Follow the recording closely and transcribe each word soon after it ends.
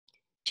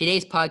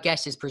Today's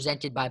podcast is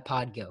presented by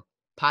Podgo.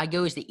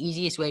 Podgo is the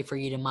easiest way for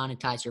you to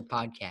monetize your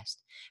podcast,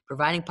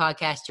 providing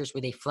podcasters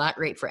with a flat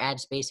rate for ad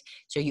space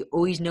so you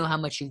always know how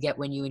much you get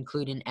when you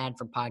include an ad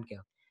for Podgo.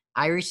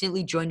 I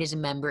recently joined as a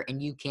member,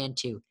 and you can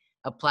too.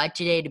 Apply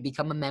today to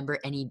become a member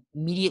and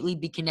immediately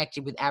be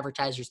connected with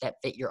advertisers that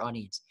fit your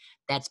audience.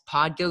 That's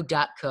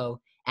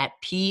podgo.co at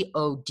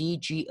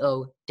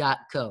podgo.co.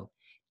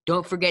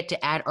 Don't forget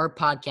to add our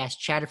podcast,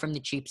 Chatter from the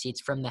Cheap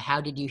Seats, from the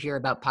How Did You Hear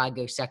About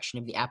Podgo section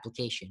of the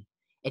application.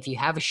 If you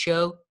have a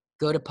show,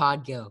 go to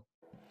Podgo.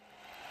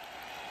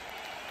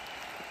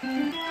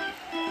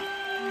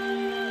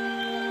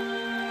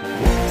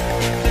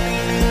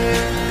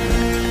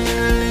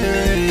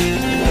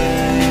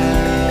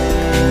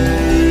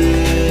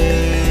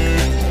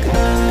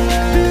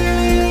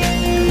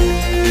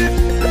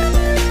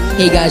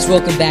 Hey guys,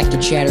 welcome back to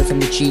Chatter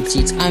from the Cheap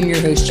Seats. I'm your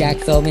host, Jack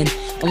Feldman,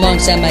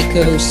 alongside my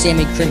co-host,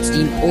 Sammy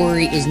Krimstein.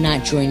 Ori is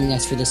not joining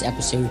us for this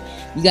episode.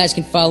 You guys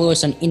can follow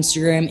us on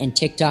Instagram and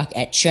TikTok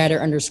at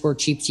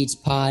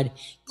chatter_cheapseatspod.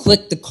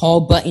 Click the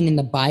call button in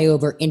the bio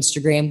of our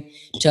Instagram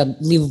to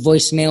leave a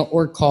voicemail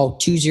or call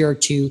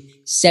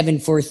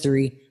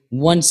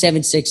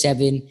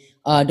 202-743-1767.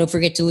 Don't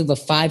forget to leave a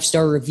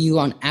 5-star review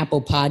on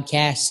Apple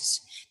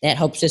Podcasts. That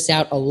helps us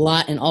out a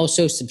lot. And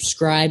also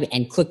subscribe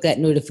and click that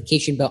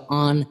notification bell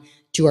on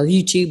to our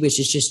YouTube, which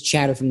is just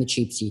Chatter from the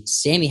Cheap Seats.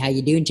 Sammy, how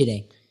you doing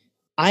today?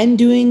 I'm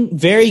doing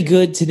very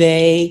good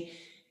today.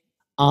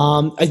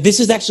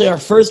 This is actually our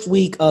first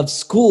week of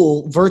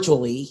school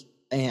virtually.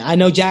 And I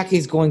know Jack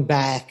is going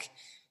back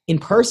in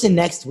person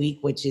next week,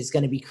 which is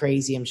going to be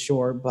crazy, I'm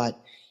sure.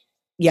 But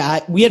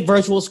yeah, we had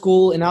virtual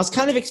school, and I was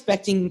kind of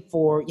expecting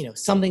for,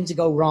 something to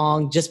go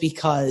wrong just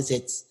because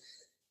it's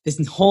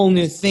this whole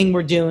new thing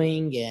we're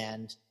doing,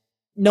 and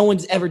no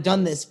one's ever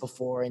done this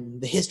before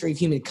in the history of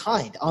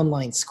humankind,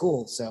 online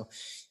school.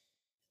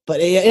 But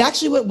it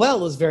actually went well.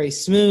 It was very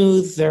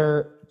smooth.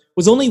 There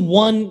was only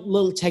one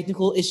little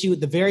technical issue at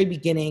the very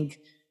beginning,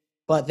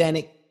 but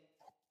then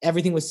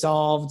everything was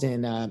solved.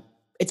 And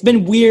it's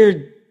been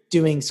weird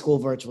doing school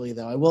virtually,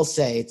 though. I will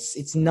say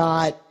it's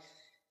not.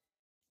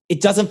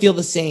 It doesn't feel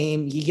the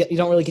same. You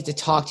don't really get to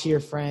talk to your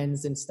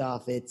friends and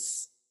stuff.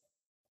 It's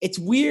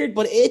weird,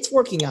 but it's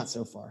working out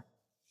so far.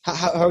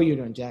 How are you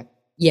doing, Jack?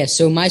 Yeah,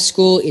 so my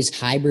school is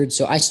hybrid,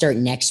 so I start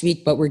next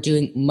week, but we're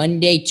doing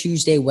Monday,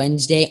 Tuesday,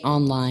 Wednesday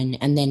online,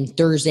 and then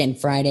Thursday and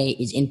Friday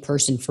is in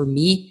person for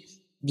me.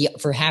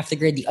 For half the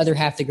grade, the other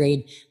half the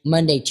grade,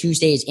 Monday,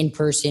 Tuesday is in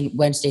person,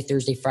 Wednesday,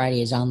 Thursday,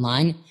 Friday is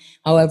online.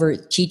 However,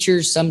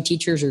 some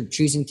teachers are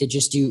choosing to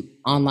just do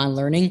online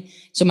learning.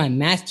 So my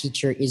math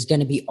teacher is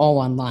going to be all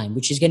online,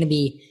 which is going to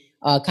be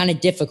kind of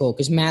difficult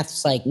because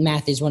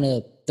math is one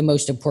of the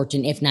most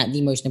important, if not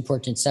the most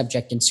important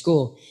subject in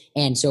school.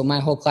 And so my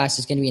whole class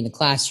is going to be in the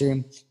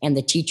classroom, and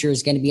the teacher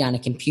is going to be on a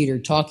computer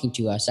talking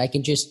to us. I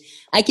can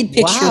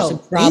picture some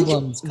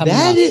problems coming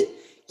up. Going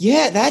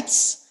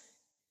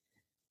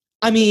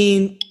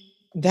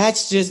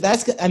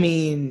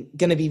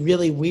to be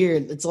really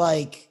weird. It's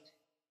like,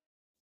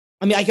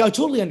 I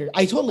totally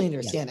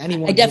understand. Yeah.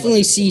 Anyone, I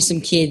definitely see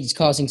some kids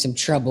causing some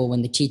trouble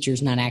when the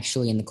teacher's not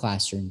actually in the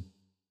classroom.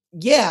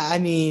 Yeah,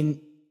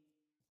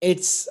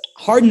 it's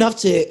hard enough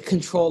to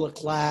control a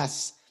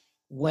class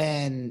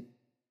when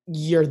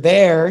you're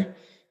there,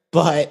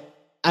 but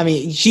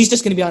she's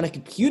just going to be on a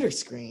computer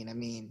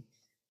screen.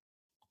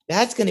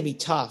 That's going to be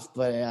tough,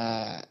 but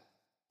at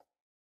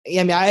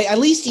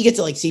least you get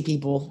to see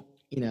people,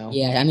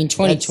 Yeah,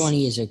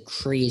 2020 is a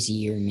crazy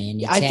year,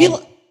 man. I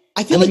feel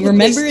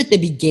remember at the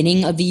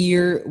beginning of the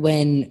year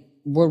when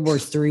World War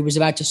III was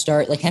about to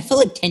start? I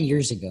felt like 10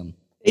 years ago.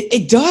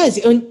 It does.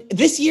 And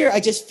this year, I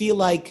just feel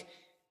like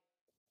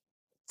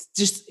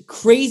just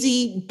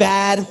crazy,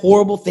 bad,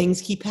 horrible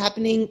things keep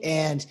happening.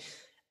 And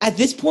at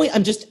this point,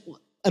 I'm just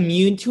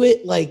immune to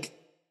it.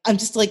 I'm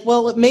just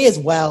well, it may as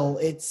well.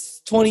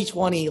 It's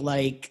 2020.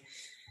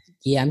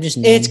 Yeah, I'm just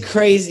numb. It's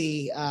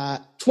crazy.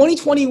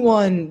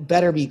 2021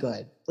 better be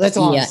good. That's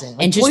all I'm saying.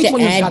 And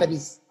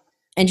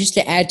just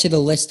to add to the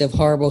list of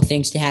horrible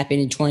things to happen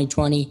in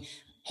 2020,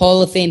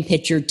 Hall of Fame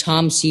pitcher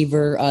Tom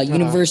Seaver,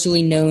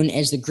 universally known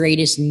as the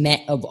greatest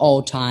Met of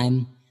all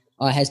time,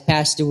 has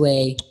passed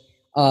away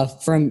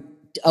from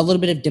a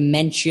little bit of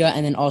dementia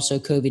and then also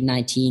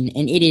COVID-19.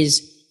 And it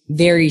is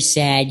very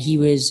sad. He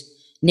was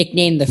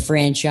nicknamed the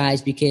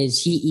franchise because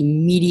he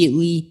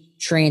immediately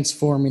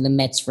transformed the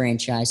Mets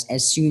franchise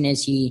as soon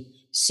as he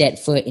set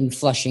foot in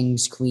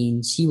Flushing's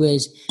Queens. He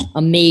was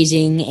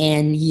amazing,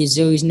 and he is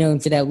always known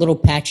for that little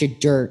patch of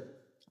dirt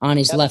on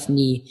his left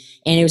knee.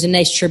 And it was a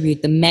nice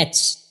tribute. The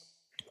Mets,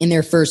 in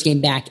their first game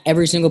back,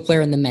 every single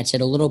player in the Mets had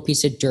a little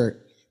patch of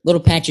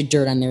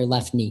dirt on their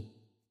left knee.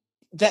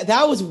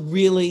 That was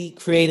really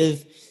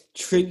creative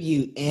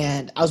tribute.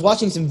 And I was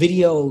watching some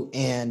video,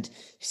 and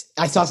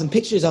I saw some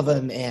pictures of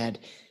him, and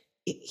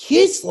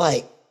his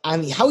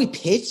how he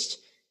pitched,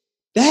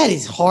 that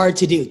is hard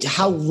to do. To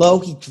how low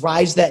he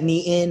drives that knee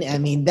in.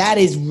 That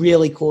is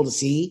really cool to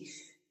see.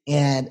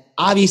 And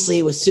obviously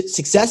it was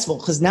successful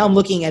because now I'm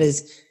looking at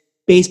his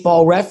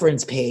baseball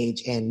reference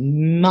page,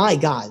 and my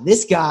God,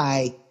 this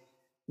guy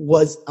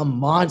was a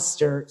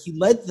monster. He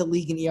led the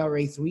league in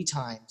ERA 3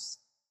 times,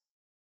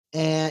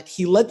 and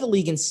he led the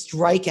league in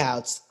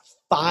strikeouts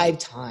 5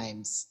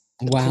 times.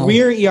 Wow.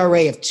 Career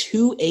ERA of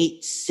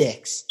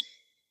 2.86.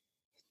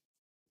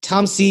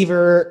 Tom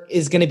Seaver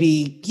he's going to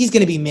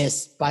be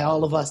missed by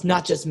all of us,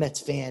 not just Mets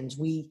fans.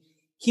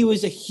 He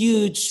was a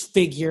huge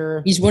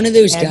figure. He's one of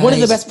those guys. One of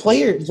the best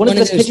players. One of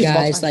the best pitchers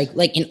guys, of all time.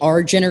 like in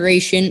our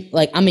generation,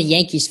 like I'm a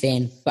Yankees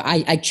fan, but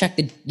I check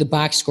the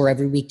box score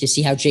every week to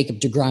see how Jacob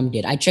deGrom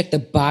did. I check the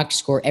box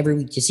score every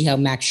week to see how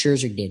Max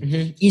Scherzer did.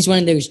 Mm-hmm. He's one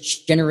of those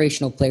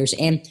generational players.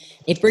 And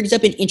it brings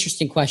up an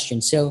interesting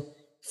question. So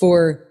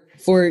for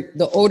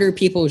the older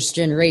people's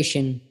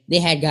generation, they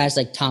had guys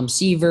like Tom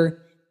Seaver.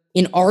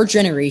 In our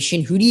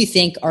generation, who do you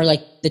think are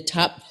like the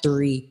top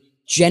 3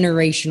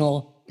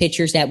 generational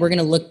pitchers that we're going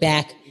to look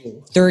back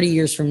 30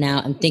 years from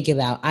now and think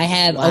about?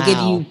 I'll give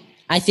you,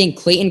 I think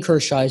Clayton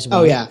Kershaw is one.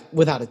 Oh, yeah,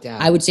 without a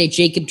doubt. I would say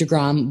Jacob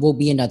deGrom will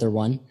be another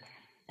one.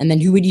 And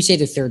then who would you say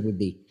the third would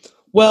be?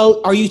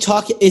 Well,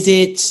 is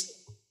it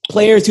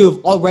players who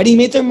have already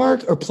made their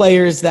mark or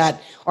players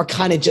that are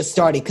kind of just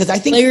starting? Because I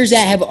think players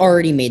that have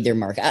already made their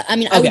mark.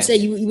 I would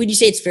say, would you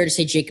say it's fair to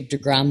say Jacob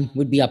deGrom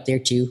would be up there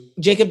too?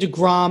 Jacob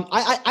deGrom,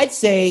 I'd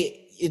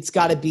say it's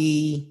got to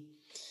be.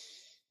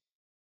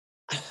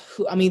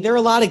 I mean, there are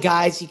a lot of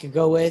guys you could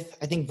go with.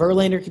 I think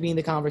Verlander could be in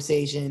the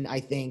conversation. I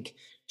think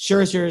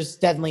Scherzer's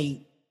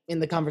definitely in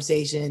the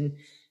conversation.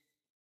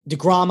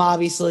 DeGrom,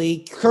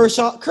 obviously.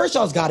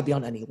 Kershaw's got to be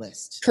on any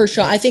list.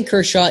 I think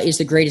Kershaw is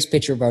the greatest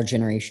pitcher of our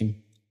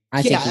generation.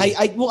 I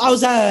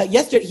was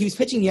yesterday. He was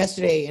pitching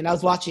yesterday, and I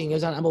was watching. It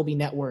was on MLB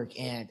Network,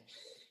 and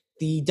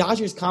the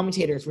Dodgers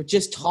commentators were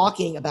just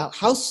talking about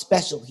how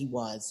special he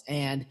was,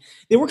 and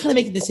they were kind of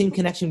making the same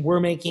connection we're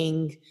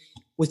making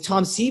with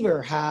Tom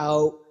Seaver.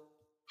 How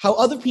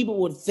other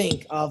people would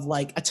think of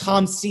like a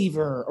Tom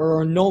Seaver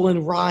or a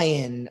Nolan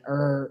Ryan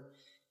or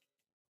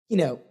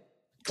Clayton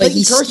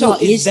Kershaw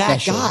is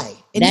that special guy,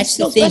 and that's he's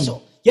still the thing.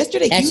 Special.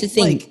 Yesterday,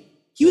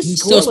 he's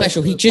still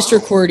special. He just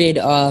recorded.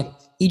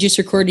 He just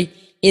recorded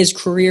his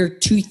career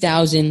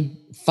 2,500th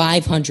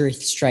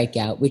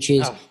strikeout, which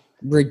is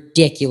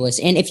ridiculous.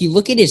 And if you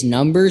look at his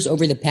numbers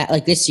over the past,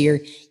 like this year,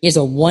 he has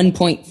a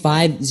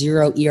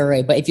 1.50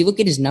 ERA. But if you look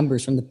at his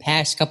numbers from the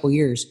past couple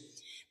years,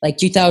 like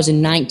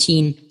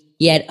 2019,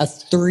 he had a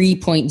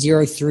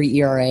 3.03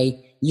 ERA.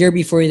 Year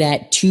before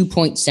that,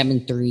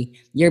 2.73.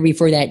 Year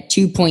before that,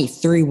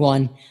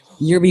 2.31.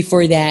 Year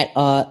before that,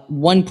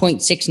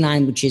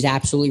 1.69, which is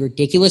absolutely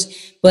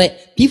ridiculous.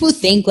 But people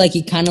think like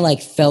he kind of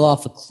like fell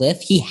off a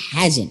cliff. He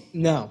hasn't.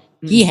 No.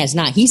 Mm-hmm. He has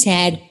not. He's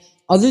had,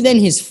 other than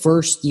his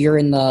first year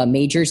in the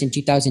majors in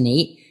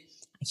 2008,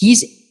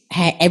 he's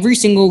had every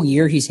single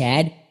year he's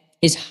had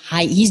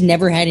he's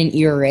never had an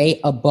ERA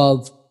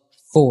above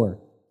 4.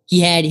 He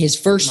had his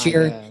first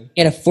year,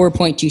 he had a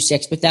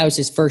 4.26, but that was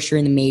his first year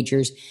in the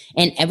majors.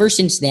 And ever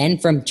since then,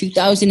 from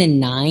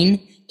 2009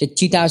 to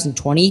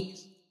 2020,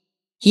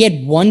 he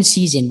had one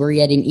season where he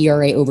had an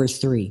ERA over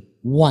 3.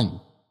 One.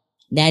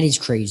 That is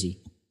crazy.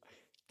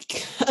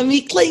 I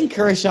mean, Clayton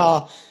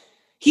Kershaw,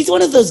 he's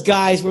one of those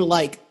guys where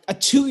like a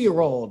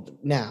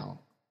 2-year-old now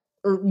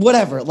or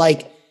whatever,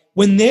 like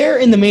when they're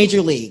in the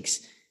major leagues,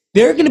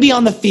 they're going to be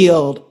on the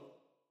field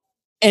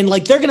and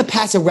like they're going to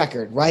pass a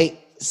record, right?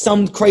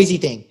 Some crazy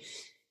thing.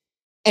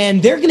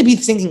 And they're going to be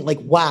thinking like,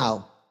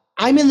 wow,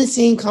 I'm in the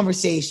same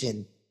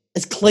conversation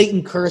as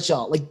Clayton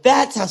Kershaw. Like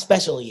that's how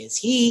special he is.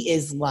 He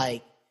is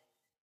like,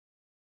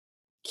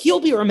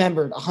 he'll be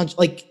remembered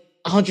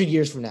 100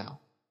 years from now.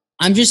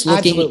 I'm just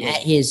looking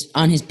at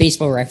on his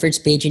baseball reference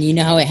page, and you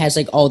know how it has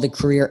like all the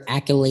career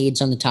accolades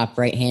on the top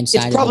right-hand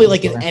side. It's probably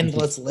like an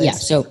endless list. Yeah,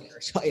 so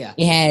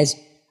it has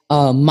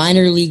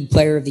minor league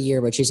player of the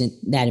year, which isn't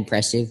that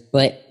impressive.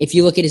 But if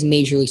you look at his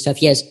major league stuff,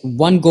 he has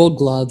 1 Gold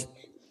Glove,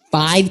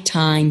 5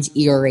 times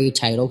ERA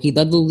title. He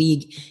led the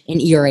league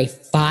in ERA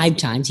 5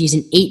 times. He's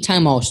an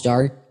 8-time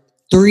All-Star,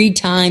 3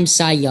 times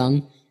Cy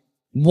Young,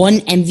 1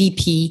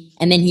 MVP,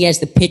 and then he has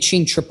the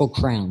pitching triple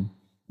crown.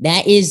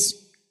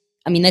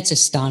 That's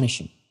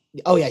astonishing.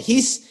 Oh yeah, he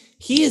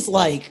is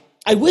like,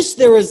 I wish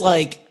there was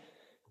like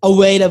a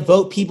way to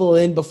vote people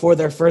in before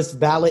their first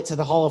ballot to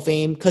the Hall of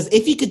Fame, because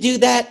if you could do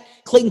that,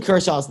 Clayton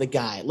Kershaw is the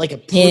guy. Like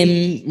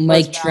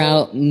Mike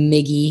Trout,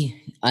 Miggy.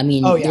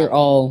 They're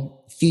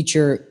all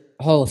future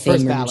Hall of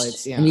Famers.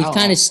 Ballots, yeah. And we've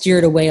kind of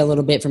steered away a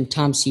little bit from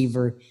Tom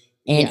Seaver,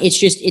 and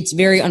it's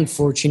very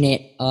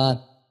unfortunate.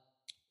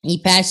 He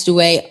passed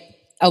away.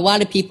 A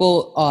lot of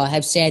people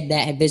have said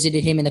that have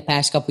visited him in the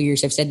past couple of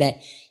years have said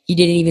that he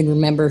didn't even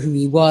remember who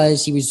he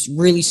was. He was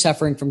really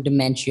suffering from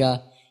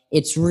dementia.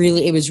 It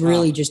was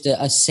really just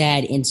a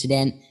sad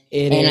incident.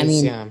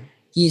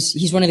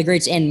 He's one of the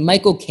greats. And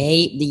Michael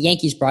Kay, the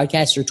Yankees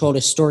broadcaster, told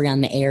a story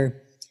on the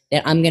air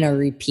that I'm going to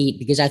repeat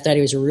because I thought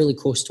it was a really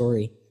cool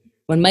story.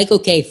 When Michael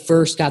Kay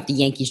first got the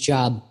Yankees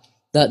job,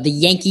 the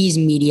Yankees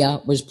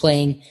media was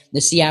playing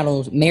the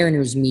Seattle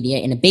Mariners media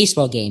in a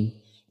baseball game.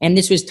 And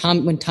this was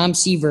when Tom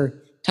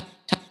Seaver,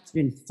 Tom's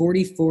been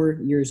 44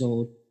 years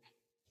old.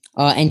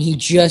 And he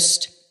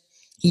just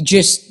he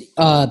just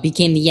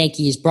became the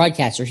Yankees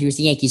broadcaster. He was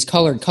the Yankees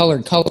color.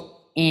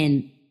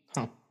 And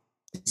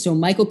so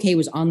Michael Kay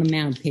was on the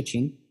mound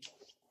pitching,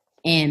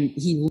 and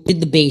he loaded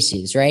the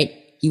bases, right?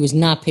 He was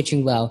not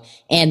pitching well.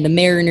 And the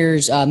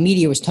Mariners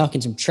media was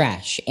talking some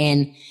trash.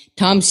 And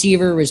Tom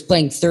Seaver was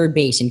playing third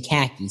base in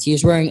khakis. He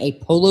was wearing a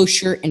polo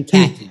shirt and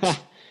khakis.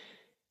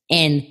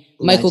 And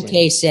Michael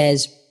Kay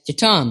says to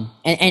Tom,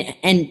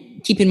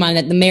 and keep in mind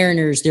that the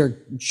Mariners,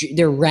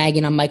 they're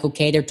ragging on Michael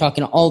Kay. They're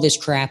talking all this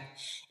crap.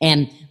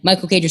 And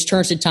Michael Kay just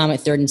turns to Tom at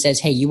third and says,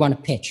 hey, you want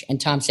to pitch?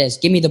 And Tom says,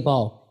 give me the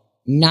ball.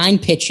 9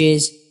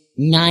 pitches,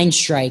 9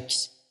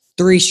 strikes,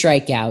 3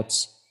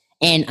 strikeouts.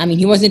 And I mean,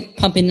 he wasn't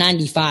pumping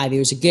 95. It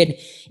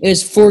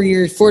was 4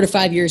 to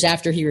 5 years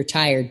after he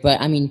retired.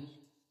 But I mean,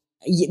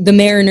 the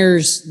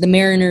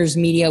Mariners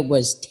media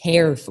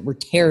were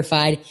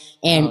terrified.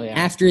 And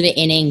after the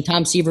inning,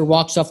 Tom Seaver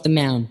walks off the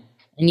mound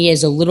and he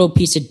has a little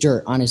piece of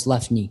dirt on his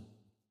left knee.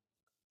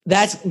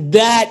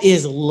 That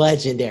is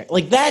legendary.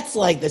 Like, that's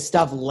like the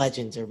stuff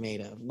legends are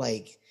made of.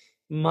 Like,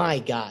 my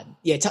God.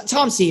 Yeah,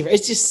 Tom Seaver.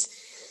 It's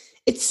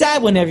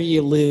sad whenever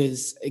you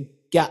lose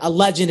a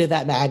legend of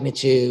that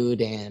magnitude.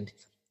 And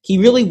he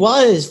really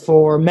was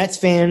for Mets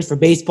fans, for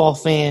baseball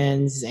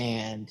fans,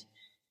 and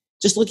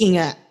just looking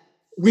at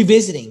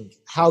revisiting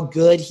how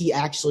good he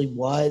actually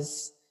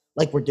was,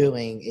 like we're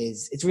doing,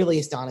 it's really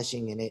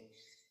astonishing, and it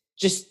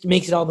just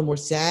makes it all the more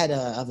sad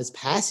of his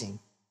passing.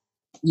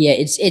 Yeah,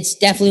 it's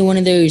definitely one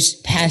of those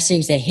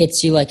passings that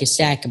hits you like a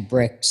sack of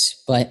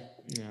bricks.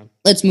 But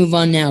let's move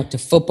on now to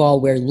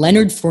football, where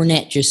Leonard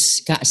Fournette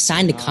just got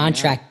signed a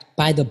contract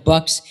by the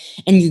Bucs,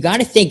 and you got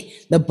to think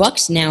the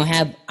Bucs now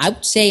have, I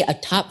would say, a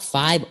top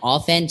 5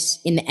 offense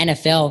in the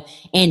NFL,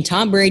 and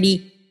Tom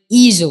Brady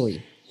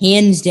easily,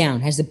 hands down,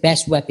 has the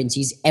best weapons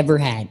he's ever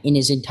had in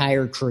his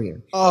entire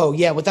career. Oh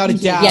yeah, without a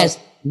doubt. Yes,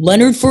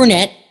 Leonard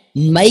Fournette,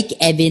 Mike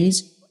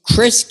Evans,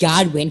 Chris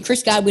Godwin.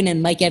 Chris Godwin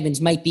and Mike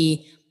Evans might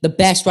be the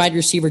best wide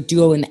receiver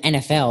duo in the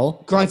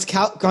NFL.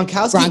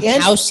 Gronkowski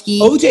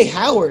and O.J.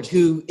 Howard,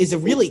 who is a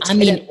really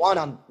tight end one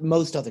on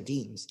most other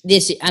teams.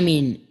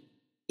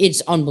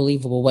 It's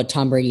unbelievable what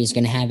Tom Brady is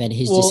going to have at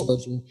his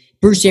disposal.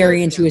 Bruce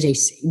Arians, who is a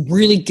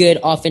really good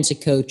offensive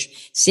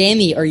coach.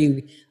 Sammy, are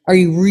you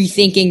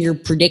rethinking your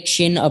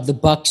prediction of the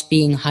Bucs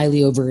being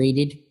highly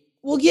overrated?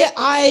 Well, yeah,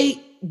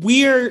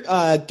 we're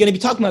going to be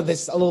talking about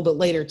this a little bit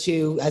later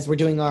too, as we're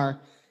doing our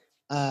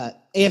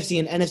AFC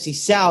and NFC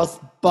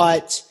South,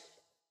 but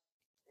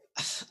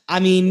I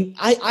mean,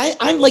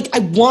 I'm like, I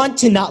want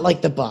to not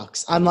like the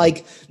Bucs. I'm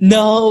like,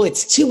 no,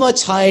 it's too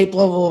much hype,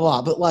 blah, blah,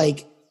 blah. But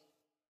like,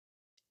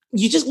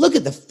 you just look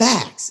at the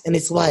facts and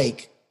it's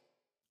like,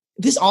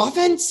 this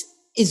offense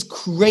is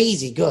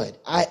crazy good.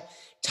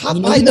 Top 5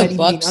 might even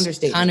be an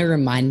understatement. Kind of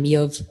remind me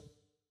of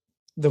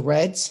the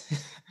Reds.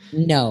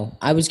 No,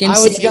 I was going to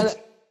say,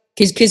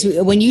 because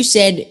when you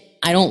said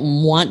I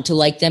don't want to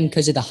like them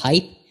because of the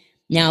hype.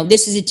 Now,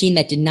 this is a team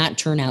that did not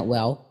turn out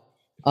well.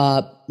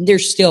 They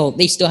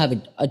still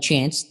have a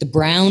chance. The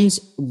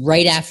Browns,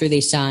 right after they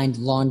signed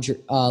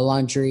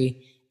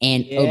Laundry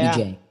and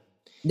OBJ,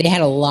 they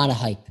had a lot of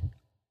hype.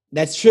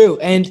 That's true,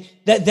 and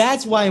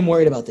that's why I'm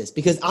worried about this,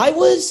 because I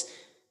was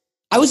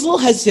a little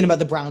hesitant about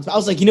the Browns, but I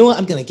was like, you know what,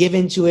 I'm going to give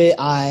into it.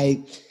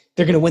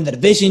 They're going to win the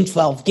division,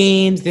 12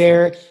 games.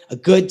 They're a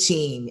good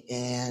team,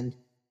 and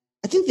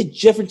I think the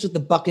difference with the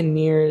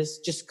Buccaneers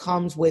just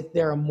comes with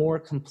they're a more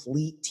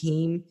complete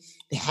team.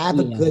 They have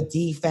a good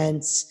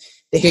defense.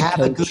 They have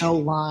a good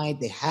O-line.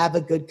 They have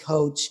a good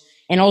coach.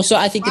 And also,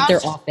 I think that their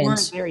offense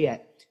weren't there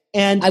yet.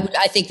 And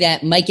I think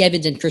that Mike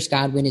Evans and Chris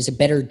Godwin is a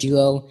better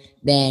duo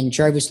than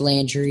Jarvis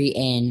Landry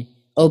and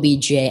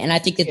OBJ. And I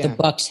think that the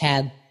Bucs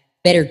have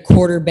better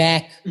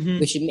quarterback,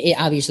 which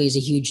obviously is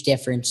a huge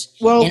difference.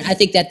 Well, and I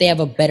think that they have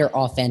a better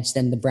offense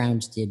than the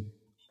Browns did.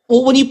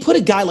 Well, when you put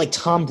a guy like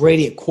Tom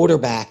Brady at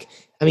quarterback,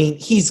 I mean,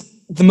 he's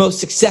the most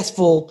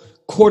successful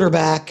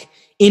quarterback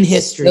in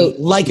history,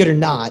 like it or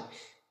not.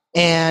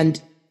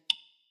 And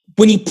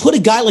when you put a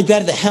guy like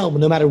that at the helm,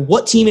 no matter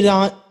what team he's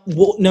on,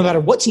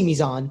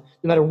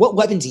 no matter what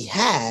weapons he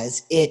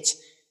has, it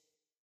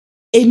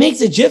makes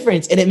a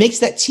difference, and it makes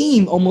that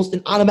team almost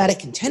an automatic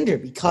contender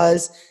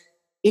because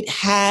it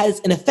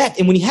has an effect.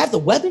 And when you have the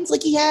weapons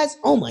like he has,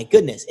 oh my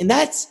goodness. And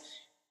that's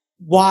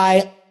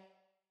why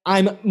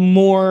I'm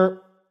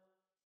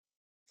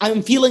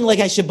feeling like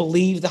I should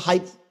believe the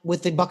hype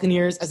with the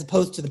Buccaneers as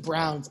opposed to the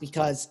Browns,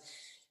 because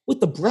with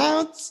the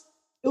Browns,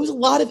 it was a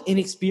lot of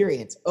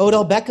inexperience.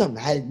 Odell Beckham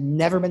had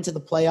never been to the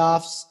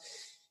playoffs.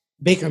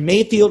 Baker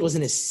Mayfield was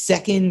in his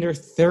second or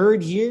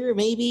third year,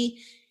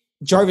 maybe.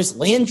 Jarvis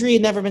Landry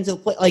had never been to the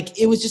play. Like,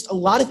 it was just a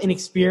lot of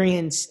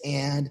inexperience,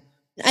 and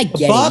the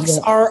Bucs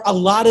are a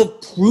lot of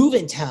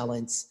proven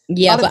talents.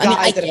 Yeah, but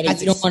I get it.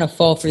 You don't want to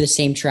fall for the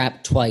same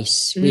trap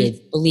twice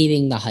with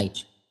believing the hype.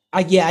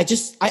 I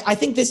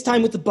think this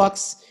time with the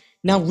Bucs,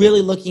 now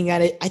really looking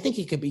at it, I think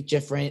it could be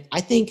different.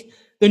 I think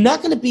they're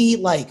not going to be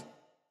like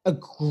a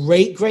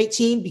great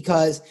team,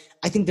 because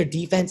I think their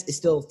defense is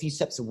still a few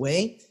steps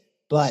away,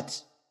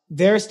 but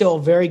they're still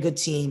a very good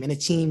team, and a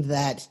team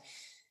that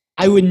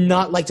I would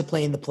not like to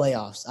play in the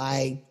playoffs.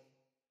 I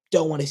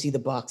don't want to see the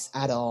Bucs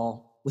at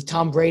all. With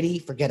Tom Brady,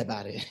 forget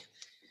about it.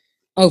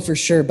 Oh, for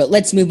sure. But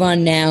let's move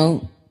on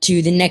now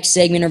to the next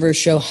segment of our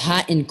show,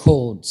 hot and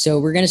cold. So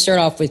we're going to start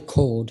off with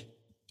cold.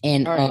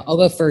 And right. I'll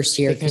go first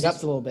here because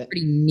it's a little bit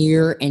pretty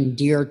near and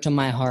dear to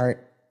my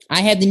heart.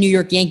 I have the New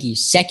York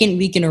Yankees, second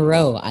week in a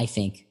row, I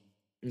think.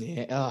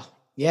 Yeah,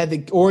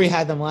 Ori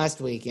had them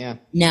last week, yeah.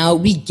 Now,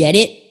 we get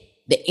it.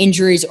 The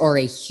injuries are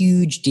a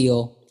huge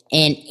deal.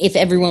 And if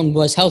everyone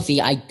was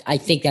healthy, I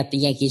think that the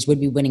Yankees would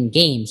be winning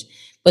games.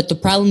 But the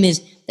problem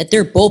is that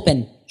their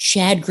bullpen,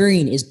 Chad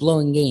Green, is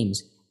blowing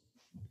games.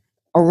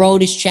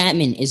 Aroldis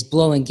Chapman is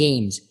blowing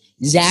games.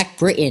 Zach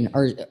Britton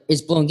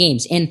is blowing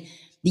games. And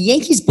the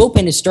Yankees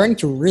bullpen is starting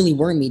to really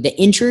worry me. The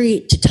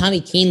injury to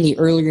Tommy Kahnle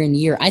earlier in the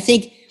year, I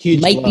think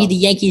might be the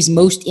Yankees'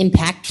 most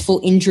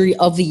impactful injury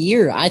of the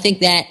year. I think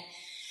that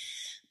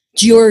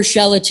Gio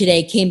Urshela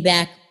today came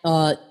back.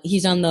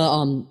 He's on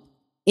the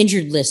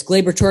injured list.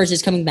 Gleyber Torres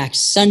is coming back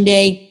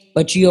Sunday,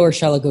 but Gio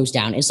Urshela goes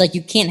down. It's like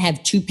you can't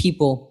have two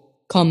people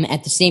come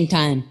at the same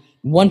time.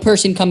 One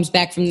person comes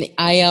back from the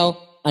IL,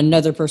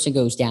 another person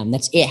goes down.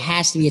 It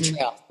has to be a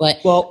trail. But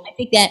I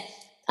think that,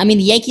 the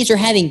Yankees are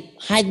having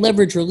high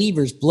leverage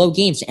relievers blow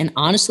games. And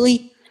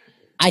honestly,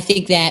 I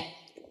think that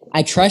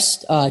I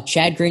trust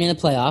Chad Green in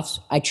the playoffs.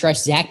 I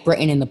trust Zach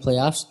Britton in the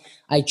playoffs.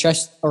 I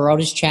trust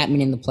Aroldis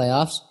Chapman in the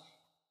playoffs.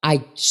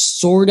 I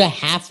sort of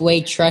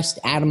halfway trust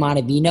Adam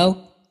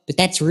Ottavino, but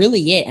that's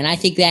really it. And I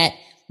think that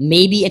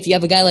maybe if you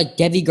have a guy like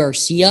Deivi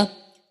Garcia,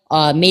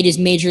 made his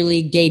major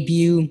league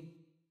debut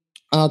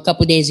a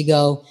couple days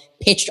ago,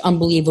 pitched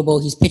unbelievable.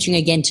 He's pitching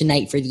again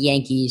tonight for the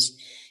Yankees.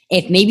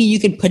 If maybe you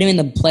can put him in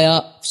the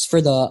playoffs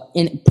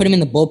put him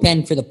in the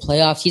bullpen for the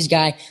playoffs, he's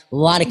got a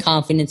lot of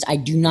confidence. I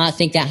do not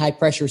think that high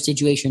pressure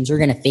situations are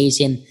going to phase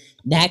him.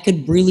 That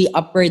could really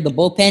upgrade the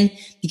bullpen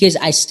because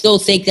I still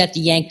think that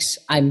the Yanks,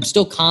 I'm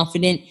still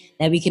confident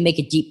that we can make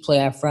a deep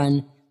playoff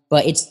run,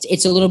 but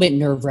it's a little bit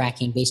nerve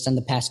wracking based on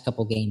the past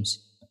couple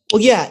games.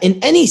 Well, yeah,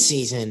 in any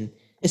season,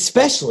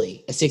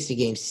 especially a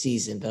 60-game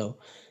season, though,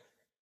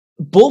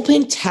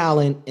 bullpen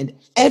talent and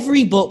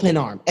every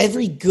bullpen arm,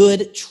 every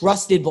good,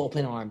 trusted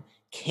bullpen arm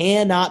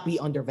cannot be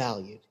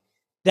undervalued.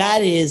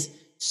 That is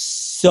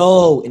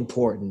so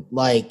important.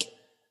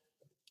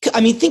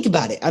 Think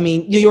about it.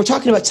 You were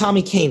talking about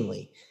Tommy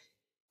Kahnle.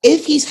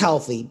 If he's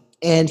healthy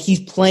and he's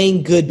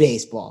playing good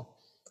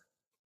baseball,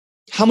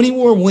 how many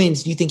more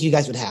wins do you think you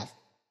guys would have?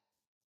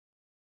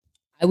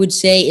 I would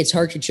say it's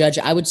hard to judge.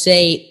 I would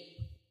say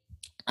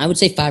 5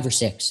 or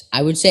 6.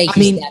 I would say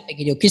he's that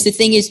big a deal. Because the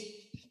thing is,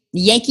 the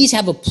Yankees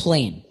have a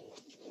plan.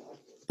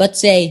 Let's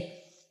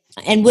say,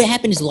 and what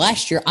happened is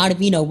last year,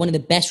 Ottavino, one of the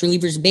best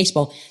relievers in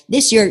baseball,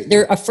 this year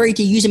they're afraid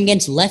to use him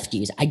against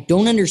lefties. I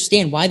don't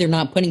understand why they're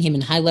not putting him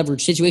in high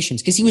leverage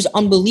situations because he was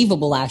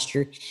unbelievable last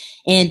year.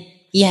 And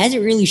he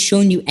hasn't really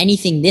shown you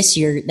anything this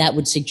year that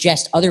would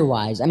suggest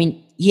otherwise.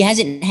 He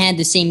hasn't had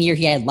the same year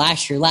he had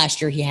last year.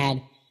 Last year he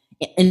had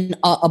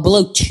a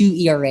below 2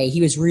 ERA. He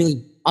was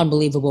really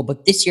unbelievable.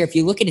 But this year, if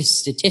you look at his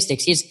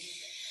statistics, he has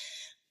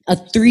a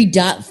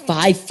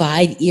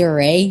 3.55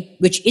 ERA,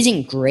 which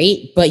isn't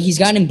great, but he's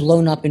gotten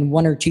blown up in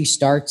 1 or 2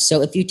 starts.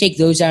 So if you take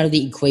those out of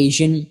the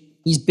equation,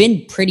 he's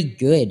been pretty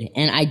good.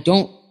 And I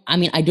don't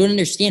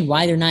understand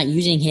why they're not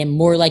using him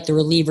more like the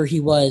reliever he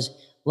was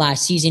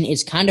last season.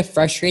 It's kind of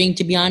frustrating,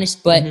 to be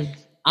honest. But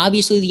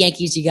obviously the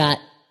Yankees, you got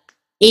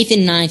 8th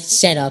and 9th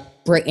set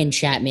up, Britton,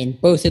 Chapman.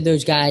 Both of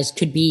those guys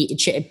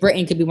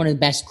Britton could be one of the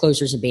best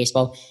closers in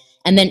baseball.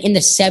 And then in the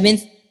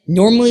 7th,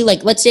 normally,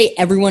 let's say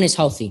everyone is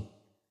healthy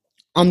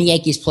on the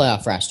Yankees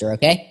playoff roster,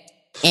 okay?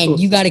 And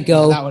you got to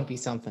go. That would be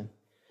something.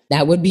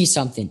 That would be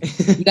something.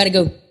 You got to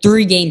go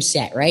 3-game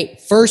set, right?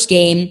 First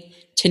game,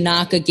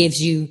 Tanaka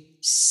gives you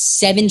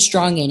 7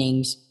 strong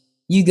innings.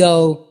 You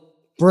go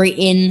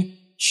Britton,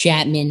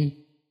 Chapman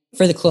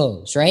for the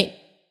close, right?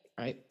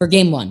 Right. For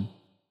game 1.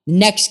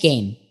 Next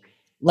game,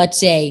 let's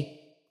say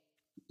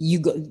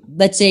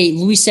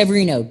Luis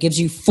Severino gives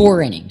you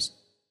 4 innings.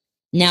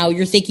 Now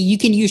you're thinking you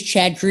can use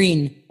Chad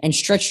Green and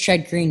stretch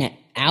Chad Green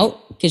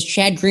out because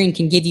Chad Green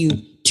can give you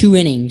 2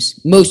 innings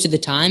most of the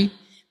time.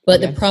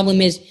 But the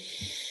problem is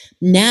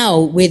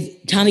now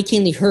with Tommy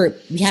Kahnle hurt,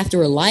 we have to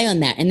rely on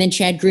that. And then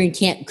Chad Green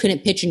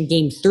couldn't pitch in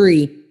game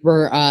 3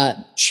 where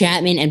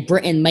Chapman and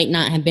Britton might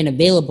not have been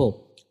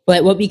available.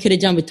 But what we could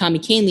have done with Tommy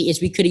Kahnle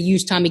is we could have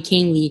used Tommy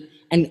Kahnle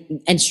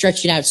and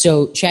stretched it out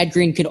so Chad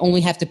Green could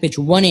only have to pitch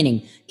 1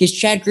 inning because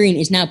Chad Green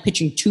is now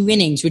pitching 2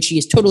 innings, which he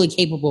is totally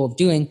capable of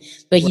doing.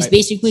 But he's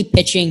basically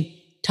pitching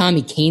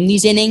Tommy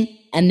Kahnle's inning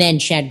and then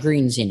Chad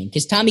Green's inning.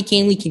 Because Tommy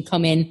Kahnle can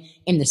come in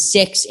the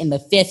 6th, in the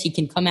 5th. He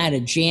can come out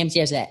of jams.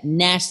 He has that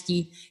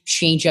nasty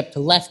changeup to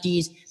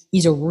lefties.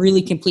 He's a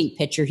really complete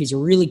pitcher. He's a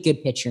really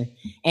good pitcher.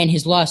 And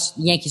his loss,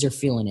 the Yankees are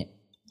feeling it.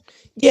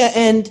 Yeah,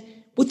 and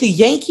with the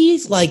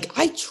Yankees,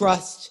 I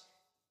trust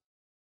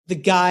the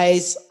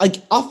guys,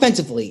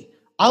 offensively.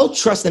 I'll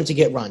trust them to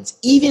get runs,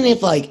 even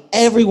if,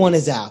 everyone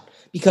is out.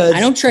 Because I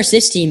don't trust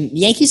this team. The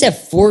Yankees have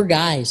 4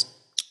 guys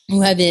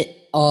who have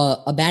it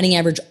a batting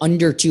average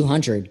under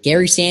 200.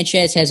 Gary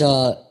Sanchez has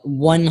a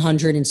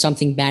 100 and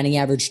something batting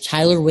average.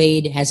 Tyler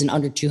Wade has an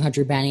under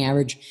 200 batting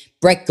average.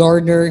 Brett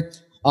Gardner,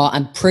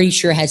 I'm pretty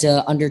sure has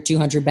a under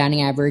 200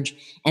 batting average.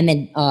 And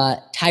then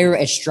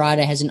Tyra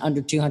Estrada has an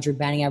under 200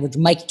 batting average.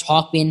 Mike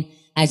Talkman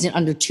has an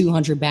under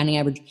 200 batting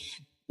average.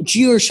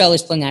 Gio Urshela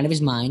is playing out of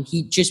his mind.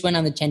 He just went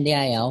on the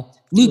 10-day IL.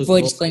 Luke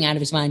Voigt is playing out of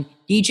his mind.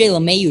 DJ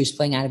LeMahieu is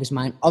playing out of his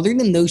mind. Other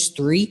than those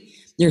three,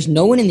 there's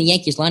no one in the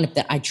Yankees lineup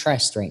that I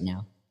trust right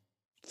now.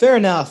 Fair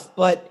enough,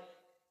 but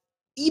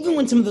even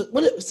when some of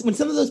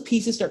those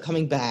pieces start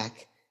coming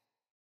back,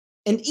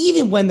 and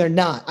even when they're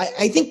not,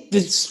 I think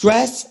the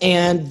stress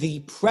and the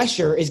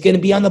pressure is going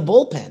to be on the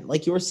bullpen,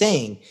 like you were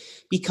saying,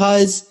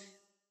 because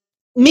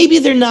maybe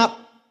they're not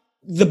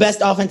the best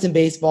offense in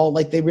baseball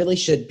like they really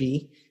should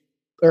be,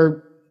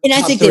 and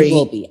I think they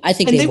will be. I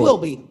think they will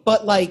be.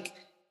 But like,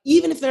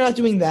 even if they're not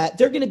doing that,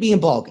 they're going to be in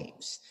ball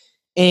games.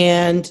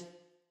 And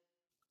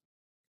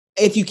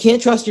if you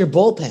can't trust your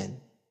bullpen,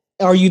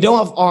 or you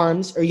don't have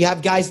arms, or you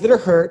have guys that are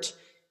hurt,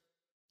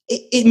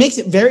 it makes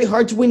it very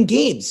hard to win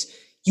games.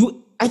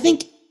 I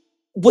think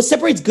what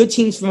separates good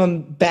teams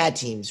from bad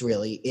teams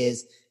really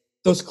is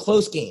those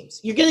close games.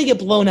 You're going to get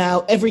blown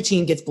out. Every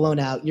team gets blown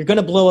out. You're going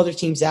to blow other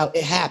teams out.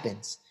 It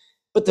happens.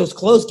 But those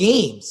close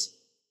games,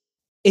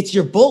 it's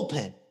your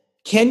bullpen.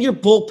 Can your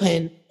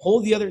bullpen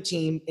hold the other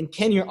team, and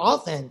can your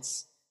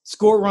offense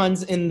score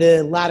runs in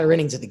the latter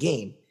innings of the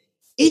game?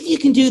 If you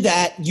can do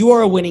that, you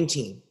are a winning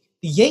team.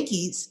 The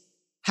Yankees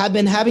have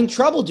been having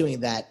trouble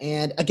doing that,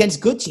 and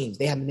against good teams,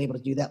 they haven't been able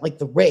to do that, like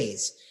the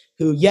Rays,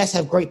 who, yes,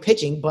 have great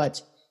pitching,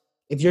 but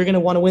if you're going to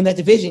want to win that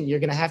division, you're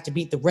going to have to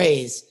beat the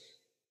Rays.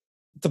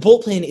 The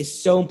bullpen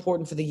is so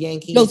important for the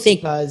Yankees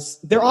because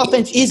their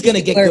offense is going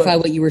to get clarify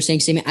good. What you were saying,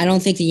 Sammy. I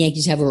don't think the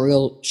Yankees have a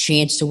real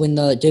chance to win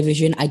the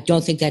division. I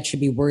don't think that should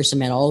be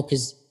worrisome at all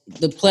because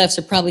the playoffs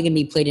are probably going to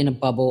be played in a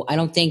bubble. I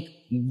don't think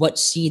what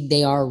seed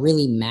they are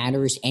really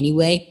matters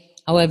anyway.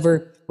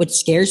 However, what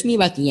scares me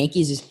about the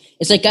Yankees is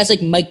it's like guys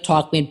like Mike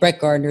Talkman, Brett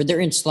Gardner, they're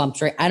in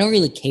slumps, right? I don't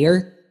really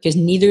care because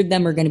neither of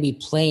them are going to be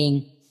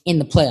playing in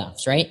the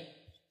playoffs, right?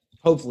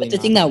 Hopefully but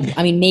the thing that,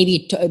 I mean,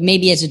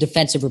 maybe as a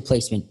defensive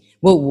replacement.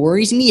 What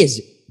worries me is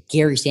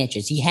Gary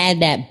Sanchez. He had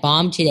that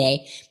bomb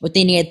today, but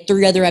then he had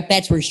 3 other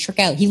at-bats where he struck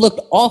out. He looked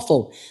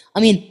awful.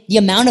 I mean, the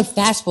amount of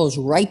fastballs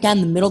right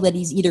down the middle that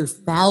he's either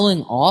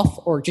fouling off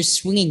or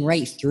just swinging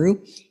right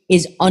through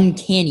is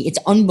uncanny. It's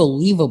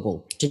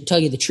unbelievable, to tell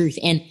you the truth.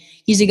 And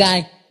he's a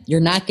guy,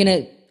 you're not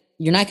gonna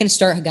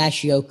start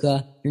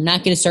Higashioka. You're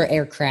not gonna start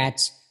Eric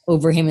Kratz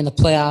over him in the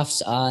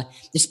playoffs,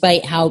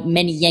 despite how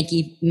many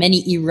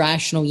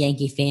irrational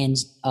Yankee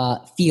fans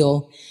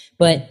feel.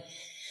 But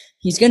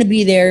he's going to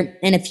be there,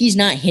 and if he's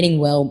not hitting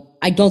well,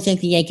 I don't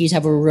think the Yankees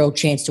have a real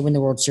chance to win the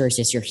World Series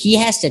this year. He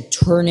has to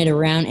turn it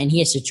around, and he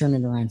has to turn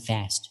it around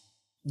fast.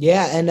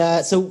 Yeah,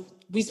 and so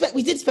we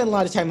did spend a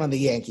lot of time on the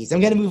Yankees. I'm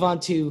going to move on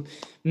to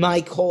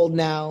my cold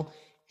now,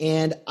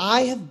 and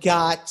I have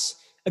got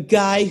a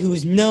guy who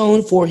is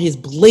known for his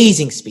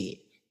blazing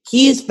speed.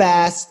 He is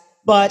fast,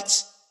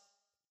 but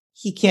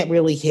he can't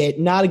really hit.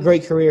 Not a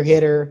great career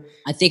hitter.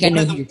 I think I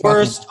know who you're talking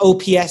worst about.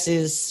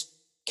 OPSs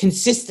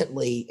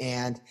consistently,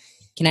 and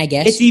can I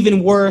guess? It's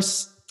even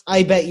worse.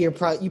 I bet you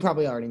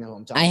probably already know who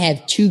I'm talking about. I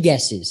have 2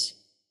 guesses.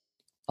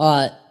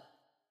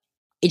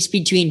 It's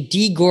between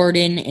D.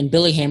 Gordon and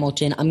Billy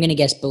Hamilton. I'm going to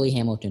guess Billy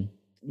Hamilton.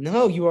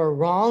 No, you are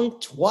wrong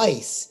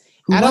twice.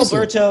 Who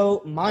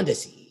Adalberto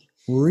Mondesi.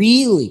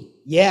 Really?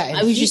 Yeah.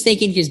 I was just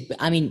thinking because,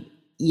 I mean,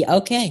 yeah,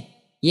 okay.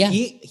 Yeah.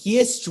 He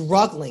is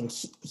struggling.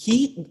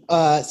 He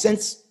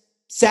since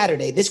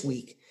Saturday this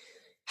week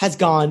has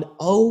gone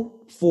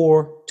 0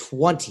 for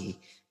 20.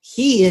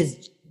 He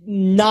is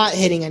not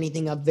hitting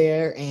anything up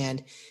there,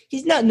 and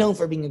he's not known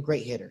for being a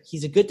great hitter.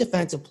 He's a good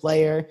defensive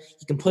player.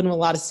 You can put him in a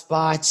lot of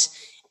spots,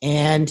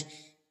 and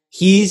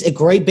he's a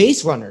great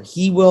base runner.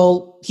 He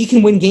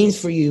can win games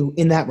for you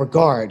in that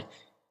regard.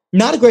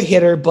 Not a great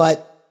hitter,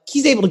 but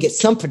he's able to get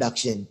some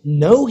production.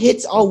 No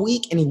hits all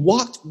week, and he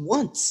walked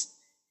once.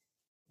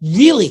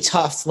 Really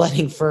tough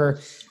sledding for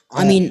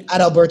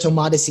Adalberto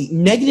Mondesi.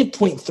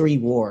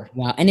 -0.3 WAR.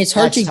 Wow, and it's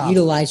hard to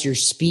utilize your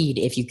speed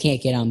if you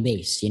can't get on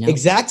base, you know?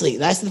 Exactly.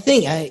 That's the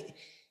thing.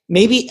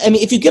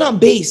 If you get on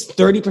base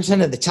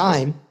 30% of the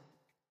time,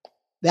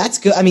 that's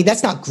good. I mean,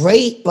 that's not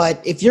great, but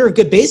if you're a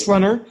good base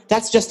runner,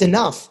 that's just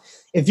enough.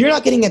 If you're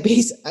not getting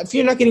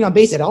on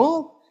base at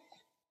all,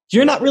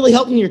 you're not really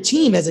helping your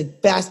team as a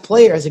fast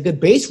player, as a good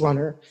base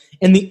runner,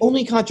 and the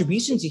only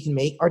contributions you can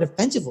make are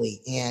defensively.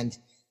 And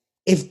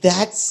if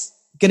that's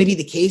going to be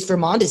the case for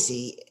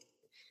Mondesi,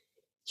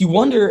 you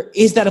wonder,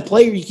 is that a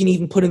player you can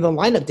even put in the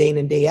lineup day in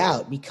and day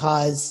out?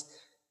 Because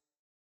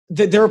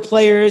there are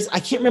players, I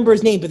can't remember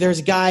his name, but there's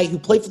a guy who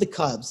played for the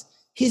Cubs.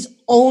 His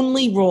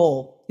only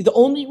role, the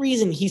only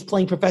reason he's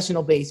playing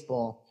professional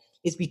baseball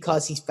is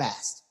because he's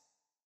fast.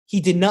 He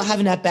did not have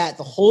an at-bat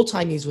the whole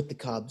time he was with the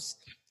Cubs.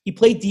 He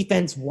played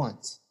defense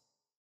once.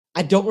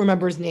 I don't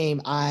remember his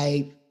name.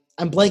 I'm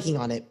blanking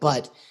on it,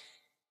 but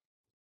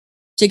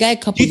It's a guy a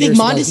couple Do you think years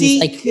ago.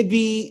 Mondesi could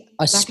be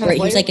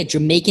he's like a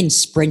Jamaican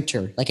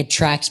sprinter, like a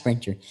track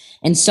sprinter.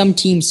 And some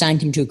team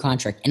signed him to a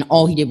contract, and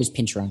all he did was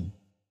pinch run.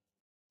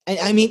 And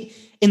I mean,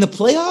 in the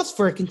playoffs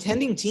for a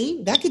contending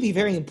team, that could be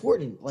very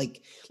important.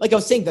 Like I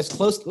was saying, those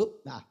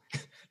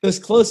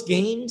close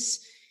games,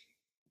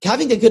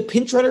 having a good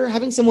pinch runner,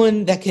 having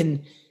someone that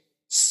can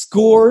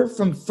score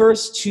from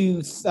first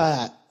to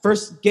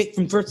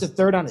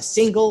third on a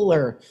single,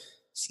 or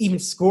even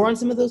score on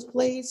some of those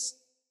plays,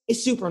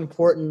 is super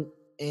important.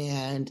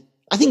 And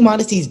I think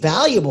Mondesi is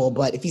valuable,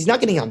 but if he's not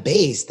getting on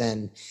base,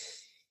 then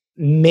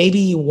maybe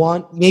you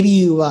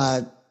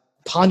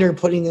ponder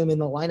putting him in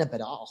the lineup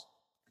at all.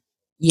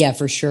 Yeah,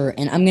 for sure.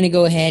 And I'm going to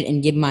go ahead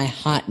and give my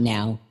hot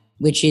now,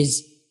 which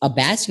is a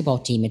basketball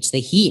team. It's the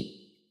Heat.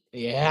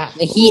 Yeah.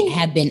 The Heat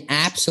have been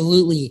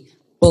absolutely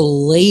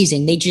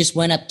blazing. They just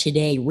went up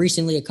today,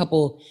 recently, a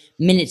couple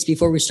minutes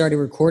before we started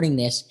recording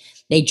this.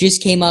 They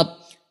just came up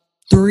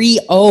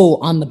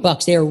 3-0 on the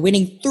Bucks. They are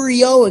winning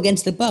 3-0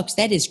 against the Bucks.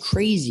 That is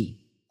crazy.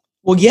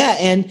 Well, yeah,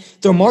 and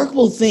the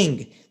remarkable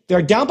thing,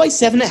 they're down by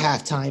 7 at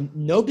halftime,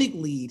 no big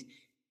lead.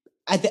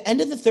 At the end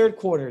of the third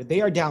quarter,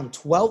 they are down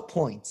 12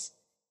 points.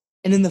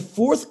 And in the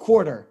fourth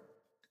quarter,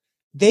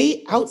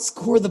 they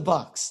outscore the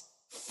Bucks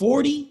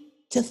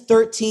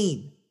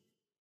 40-13.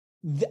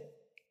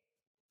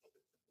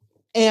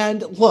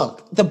 And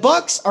look, the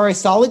Bucks are a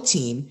solid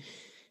team,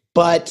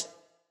 but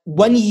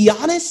when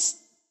Giannis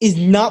is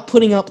not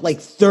putting up like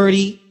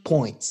 30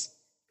 points,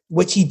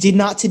 which he did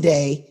not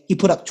today, he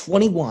put up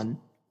 21.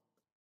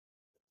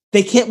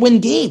 They can't win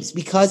games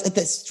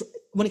because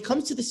when it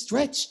comes to the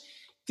stretch,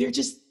 they're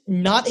just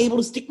not able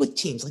to stick with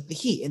teams like the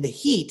Heat. And the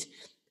Heat,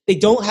 they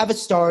don't have a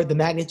star the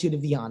magnitude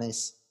of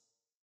Giannis.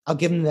 I'll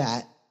give them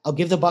that. I'll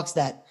give the Bucks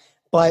that.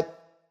 But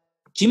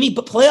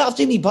playoff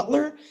Jimmy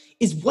Butler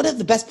is one of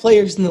the best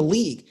players in the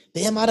league.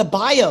 Bam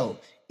Adebayo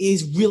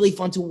is really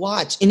fun to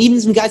watch. And even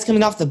some guys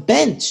coming off the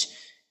bench,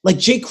 like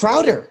Jay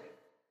Crowder,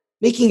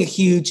 making a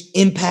huge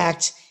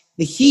impact.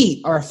 The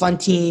Heat are a fun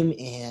team,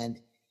 and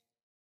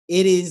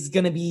it is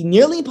going to be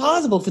nearly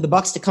impossible for the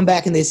Bucks to come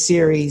back in this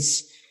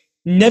series.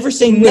 Never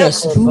say never.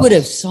 Who would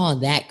have saw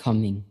that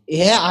coming?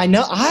 Yeah, I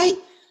know. I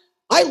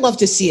love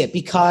to see it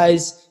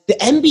because the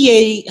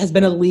NBA has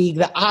been a league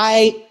that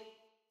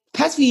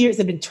past few years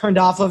have been turned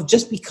off of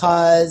just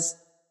because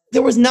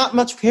there was not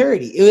much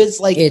parity. It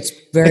was like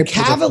the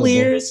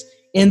Cavaliers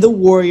and the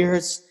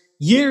Warriors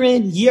year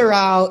in, year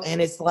out,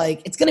 and it's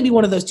like it's going to be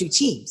one of those two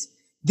teams.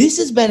 This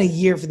has been a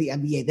year for the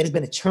NBA that has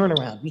been a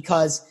turnaround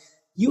because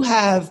you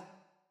have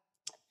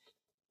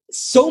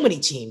so many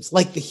teams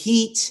like the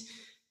Heat,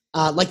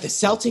 like the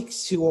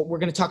Celtics, who we're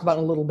going to talk about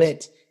in a little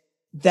bit,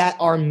 that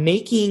are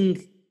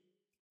making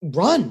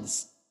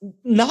runs,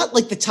 not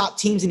like the top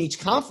teams in each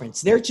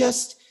conference. They're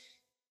just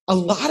a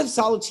lot of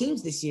solid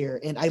teams this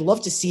year, and I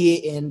love to see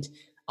it, and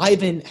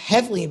I've been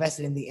heavily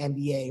invested in the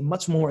NBA,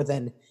 much more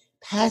than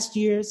past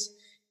years.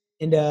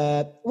 And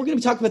we're going to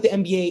be talking about the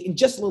NBA in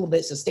just a little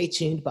bit, so stay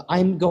tuned. But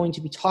I'm going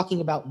to be talking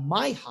about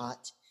my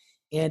hot,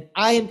 and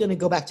I am going to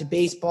go back to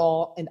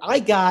baseball. And I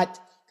got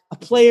a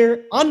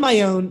player on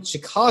my own,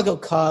 Chicago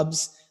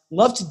Cubs.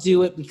 Love to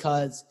do it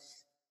because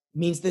it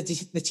means that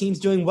the team's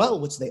doing well,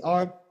 which they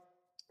are.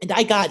 And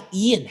I got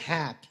Ian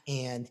Happ,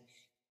 and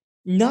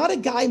not a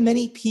guy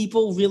many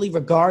people really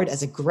regard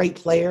as a great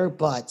player,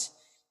 but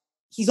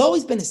he's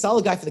always been a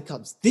solid guy for the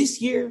Cubs.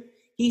 This year,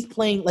 he's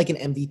playing like an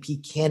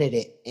MVP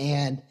candidate,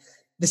 and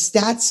the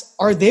stats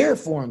are there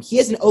for him. He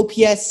has an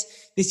OPS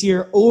this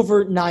year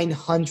over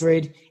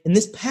 900. And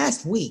this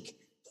past week,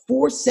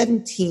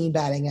 417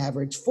 batting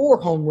average,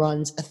 4 home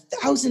runs,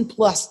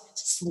 1,000+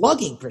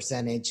 slugging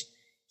percentage.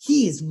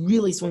 He is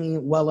really swinging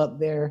it well up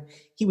there.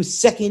 He was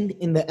second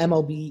in the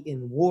MLB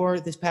in WAR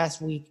this past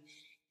week.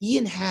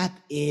 Ian Happ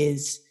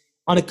is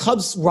on a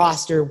Cubs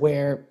roster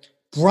where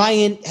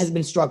Bryant has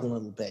been struggling a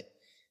little bit.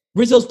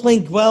 Rizzo's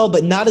playing well,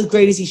 but not as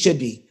great as he should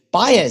be.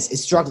 Baez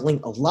is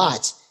struggling a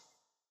lot.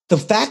 The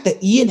fact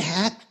that Ian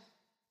Happ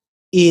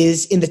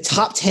is in the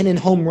top 10 in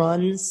home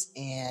runs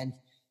and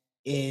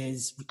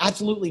is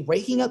absolutely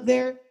raking up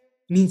there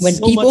means much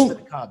for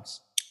the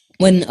Cubs.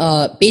 When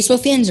baseball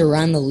fans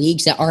around the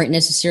leagues that aren't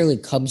necessarily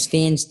Cubs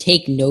fans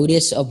take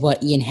notice of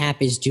what Ian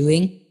Happ is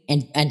doing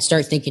and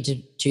start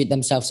thinking to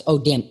themselves, oh,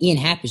 damn, Ian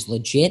Happ is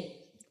legit,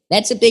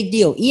 that's a big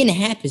deal. Ian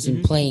Happ has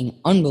been playing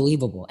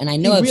unbelievable. And I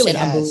know I've said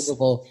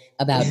unbelievable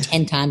about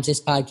 10 times this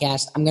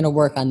podcast. I'm going to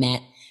work on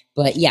that.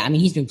 But, yeah, I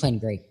mean, he's been playing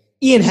great.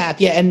 Ian Happ,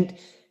 yeah, and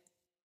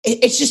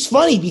it's just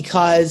funny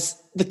because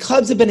the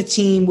Cubs have been a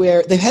team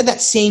where they've had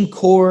that same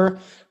core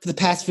for the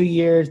past few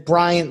years,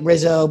 Bryant,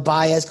 Rizzo,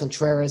 Baez,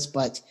 Contreras,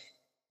 but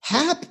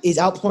Happ is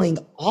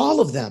outplaying all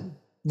of them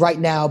right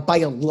now by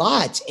a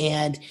lot,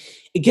 and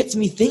it gets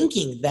me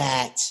thinking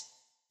that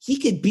he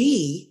could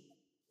be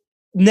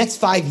next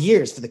 5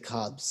 years for the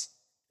Cubs,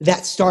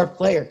 that star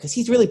player, because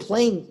he's really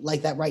playing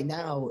like that right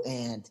now,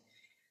 and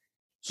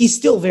he's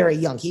still very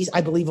young. He's, I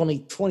believe,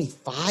 only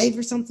 25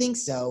 or something,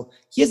 so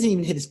he hasn't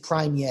even hit his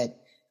prime yet.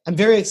 I'm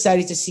very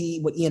excited to see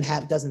what Ian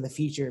Happ does in the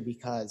future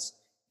because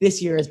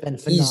this year has been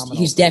phenomenal.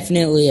 He's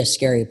definitely a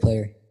scary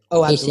player.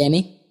 Oh, hey, absolutely.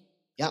 Sammy?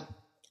 Yep.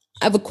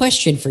 I have a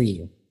question for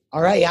you.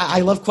 All right. Yeah,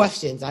 I love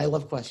questions.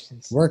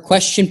 We're a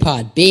question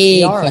pod.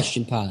 Big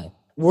question pod.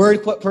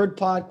 Word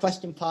pod,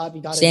 question pod.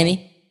 You got Sammy?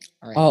 it.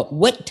 All right.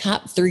 What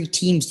top 3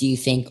 teams do you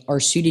think are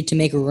suited to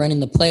make a run in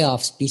the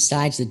playoffs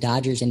besides the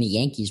Dodgers and the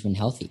Yankees when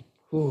healthy?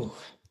 Ooh.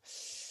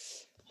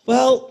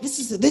 Well, this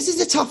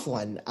is a tough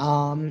one.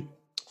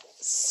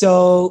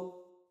 So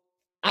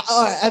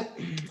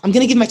I'm going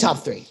to give my top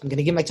 3.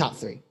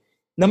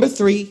 Number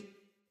 3,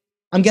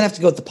 I'm going to have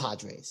to go with the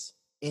Padres.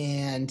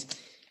 And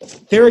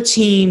they're a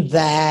team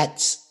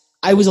that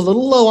I was a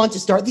little low on to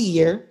start the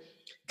year.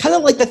 Kind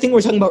of like the thing we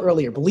were talking about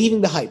earlier,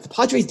 believing the hype. The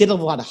Padres did a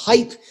lot of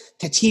hype.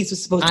 Tatis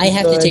was supposed to be good. I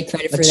have to take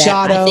credit for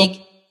that. I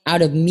think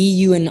out of me,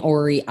 you, and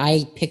Ori,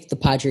 I picked the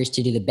Padres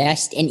to do the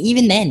best. And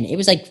even then, it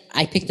was like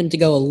I picked them to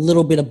go a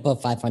little bit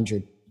above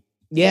 500.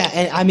 Yeah,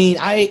 and I mean,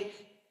 I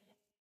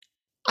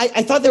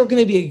thought they were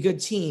going to be a good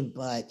team,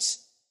 but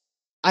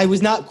I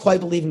was not quite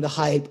believing the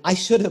hype. I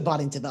should have bought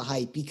into the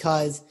hype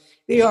because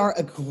they are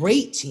a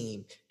great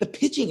team. The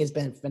pitching has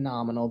been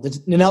phenomenal.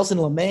 Nelson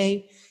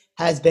LeMay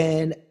has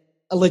been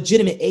a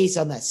legitimate ace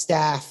on that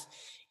staff.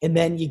 And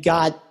then you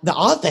got the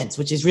offense,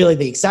 which is really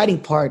the exciting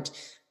part.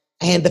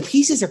 And the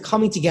pieces are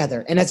coming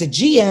together. And as a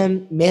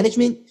GM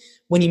management,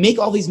 when you make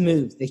all these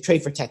moves, they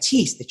trade for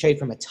Tatis, they trade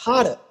for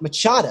Machado,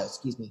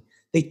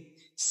 they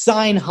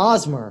sign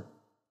Hosmer.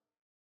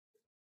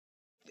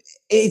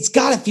 It's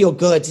got to feel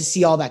good to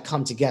see all that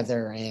come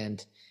together.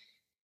 And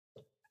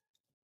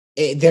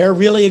they're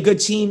really a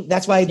good team.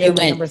 That's why they went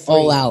number 3.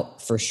 All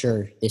out for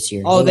sure this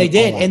year. Oh, they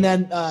did. And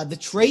then the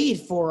trade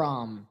for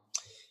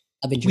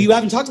we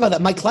haven't talked about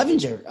that. Mike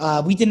Clevenger.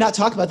 We did not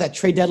talk about that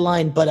trade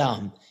deadline, but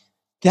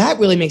that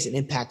really makes an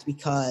impact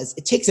because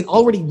it takes an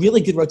already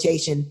really good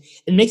rotation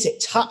and makes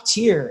it top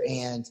tier.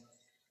 And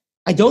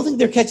I don't think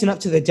they're catching up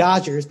to the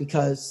Dodgers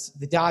because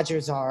the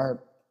Dodgers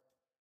are,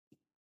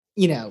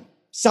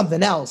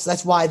 something else.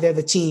 That's why they're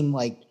the team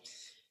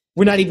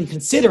we're not even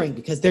considering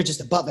because they're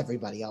just above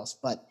everybody else.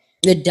 But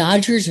the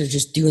Dodgers are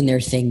just doing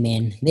their thing,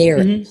 man. They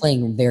are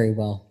playing very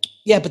well.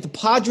 Yeah, but the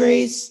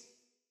Padres,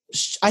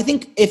 I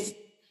think if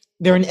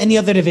they're in any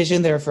other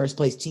division, they're a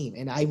first-place team.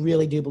 And I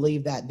really do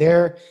believe that.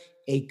 They're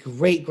a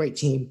great, great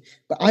team.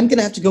 But I'm going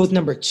to have to go with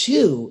number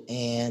 2.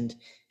 And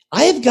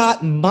I have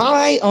got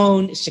my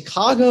own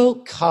Chicago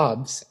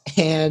Cubs.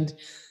 And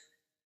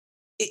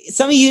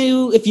some of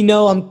you, if you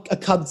know I'm a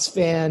Cubs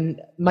fan,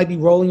 might be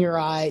rolling your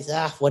eyes.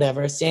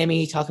 Whatever.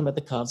 Sammy talking about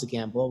the Cubs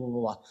again, blah, blah,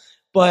 blah, blah.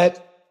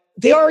 But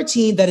they are a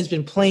team that has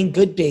been playing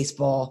good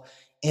baseball.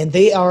 And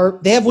they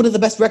have one of the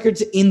best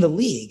records in the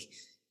league.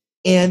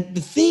 And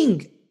the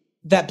thing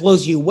that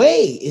blows you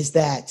away is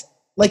that,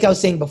 like I was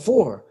saying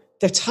before,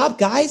 their top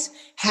guys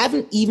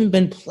haven't even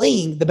been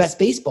playing the best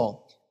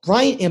baseball.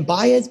 Bryant and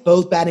Baez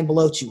both batting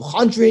below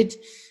 200,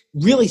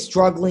 really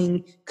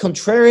struggling.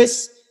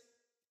 Contreras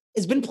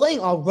has been playing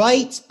all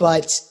right,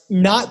 but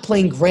not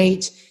playing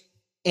great.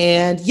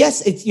 And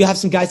yes, you have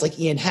some guys like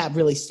Ian Happ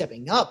really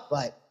stepping up,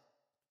 but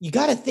you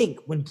got to think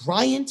when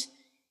Bryant,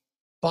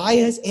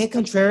 Baez, and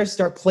Contreras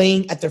start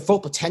playing at their full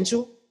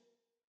potential,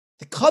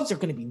 the Cubs are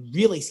going to be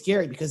really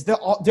scary because they're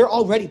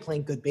already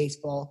playing good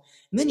baseball.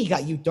 And then you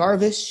got Yu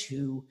Darvish,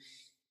 who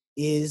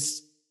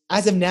is,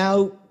 as of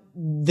now,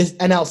 this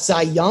NL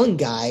Cy Young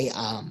guy.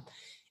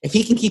 If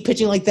he can keep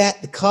pitching like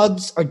that, the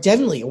Cubs are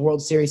definitely a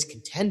World Series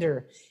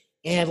contender.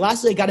 And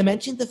lastly, I got to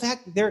mention the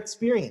fact that they're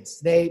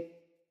experienced. They,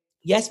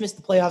 missed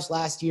the playoffs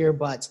last year,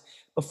 but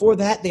before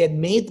that, they had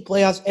made the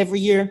playoffs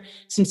every year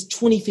since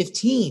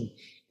 2015.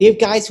 They have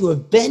guys who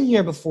have been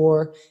here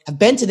before, have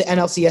been to the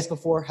NLCS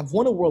before, have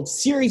won a World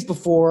Series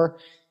before,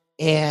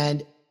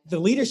 and the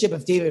leadership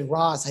of David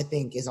Ross, I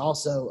think, is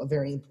also a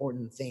very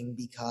important thing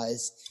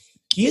because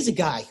he is a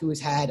guy who has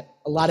had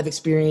a lot of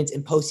experience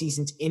in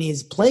postseasons in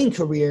his playing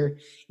career.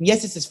 And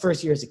yes, it's his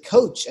first year as a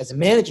coach, as a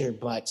manager,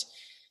 but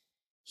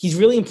he's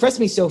really impressed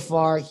me so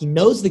far. He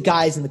knows the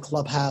guys in the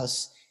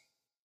clubhouse.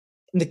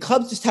 And the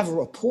Cubs just have a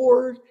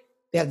rapport.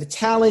 They have the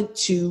talent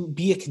to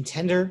be a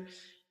contender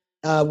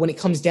when it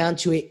comes down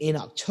to it in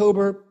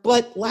October.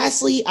 But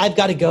lastly, I've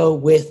got to go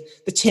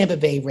with the Tampa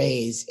Bay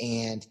Rays.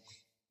 And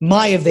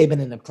my, have they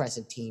been an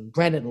impressive team.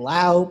 Brandon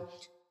Lau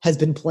has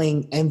been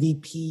playing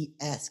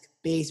MVP-esque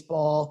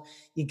baseball.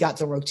 You got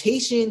the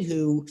rotation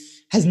who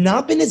has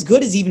not been as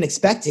good as even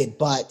expected,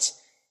 but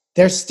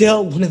they're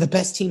still one of the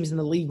best teams in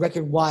the league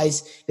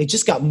record-wise. They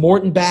just got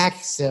Morton back,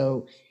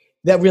 so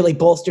that really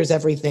bolsters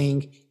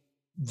everything.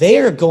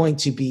 They're going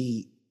to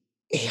be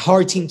a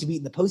hard team to beat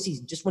in the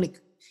postseason. Just when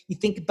you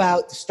think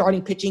about the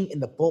starting pitching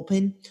and the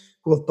bullpen,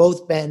 who have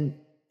both been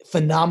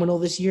phenomenal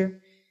this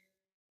year,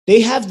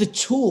 they have the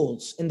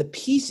tools and the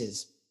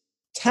pieces,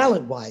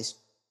 talent-wise,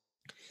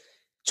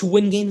 to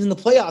win games in the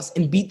playoffs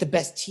and beat the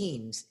best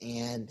teams.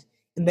 And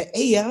in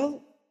the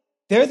AL,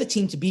 they're the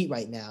team to beat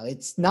right now.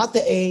 It's not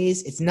the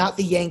A's, it's not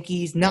the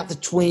Yankees, not the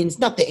Twins,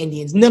 not the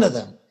Indians, none of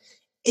them.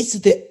 It's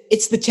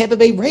the Tampa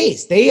Bay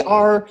Rays. They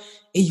are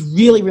a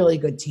really, really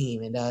good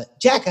team. And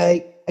Jack,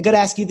 I got to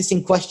ask you the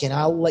same question.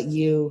 I'll let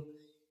you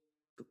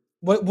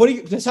What are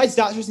you, besides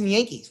Dodgers and the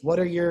Yankees? What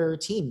are your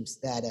teams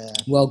that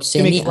Well,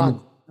 can make Sammy, a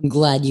run? I'm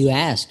glad you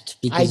asked I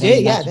because I'm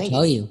did, yeah. about to Thank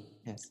tell you. you.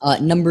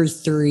 Yes. Number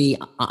 3,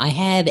 I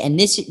have, and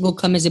this will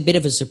come as a bit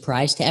of a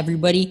surprise to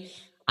everybody.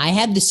 I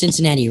have the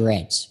Cincinnati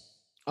Reds.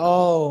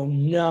 Oh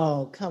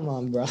no! Come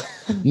on, bro.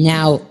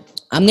 Now,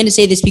 I'm going to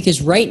say this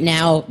because right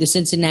now the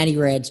Cincinnati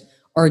Reds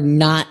are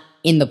not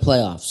in the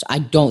playoffs. I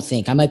don't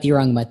think. I might be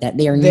wrong about that.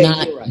 They are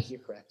not. You're right. You're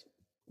correct.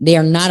 They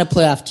are not a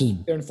playoff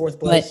team. They're in 4th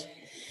place. But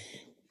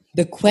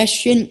the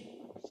question,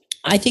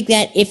 I think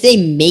that if they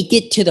make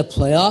it to the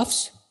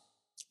playoffs,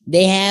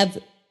 they have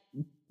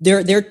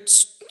they're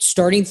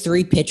starting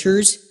 3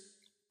 pitchers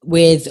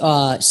with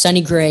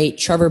Sonny Gray,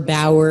 Trevor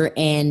Bauer,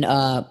 and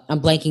I'm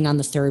blanking on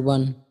the third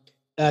one.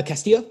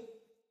 Castillo?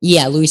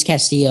 Yeah, Luis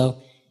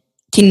Castillo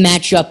can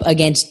match up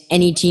against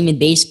any team in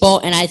baseball,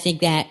 and I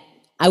think that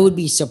I would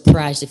be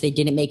surprised if they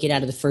didn't make it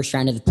out of the first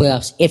round of the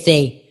playoffs if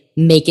they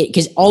make it,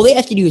 because all they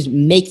have to do is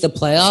make the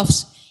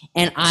playoffs,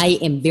 and I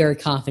am very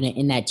confident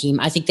in that team.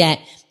 I think that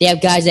they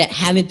have guys that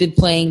haven't been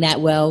playing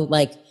that well,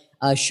 like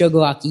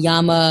Shogo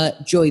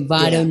Akiyama, Joey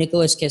Votto,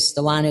 Nicholas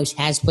Castellanos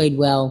has played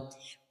well.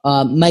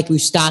 Mike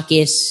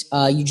Moustakas,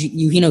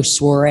 Eugenio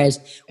Suarez.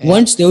 Yeah.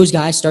 Once those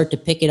guys start to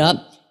pick it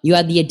up, you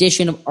have the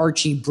addition of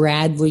Archie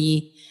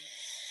Bradley.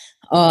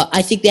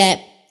 I think that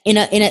in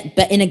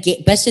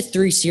a best of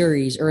 3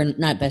 series, or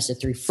not best of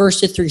 3,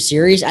 first of 3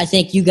 series, I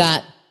think you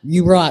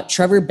brought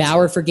Trevor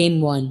Bauer for game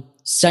 1,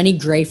 Sonny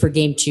Gray for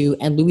game 2,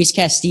 and Luis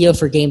Castillo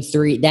for game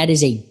 3. That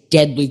is a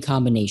deadly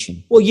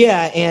combination. Well,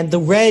 yeah, and the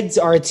Reds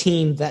are a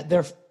team that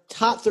their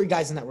top 3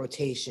 guys in that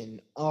rotation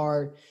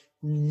are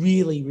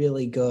really,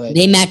 really good.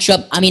 They match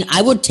up. I mean,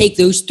 I would take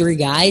those 3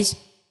 guys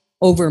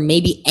over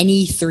maybe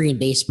any 3 in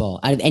baseball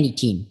out of any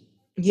team.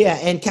 Yeah,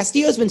 and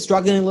Castillo's been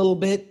struggling a little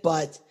bit,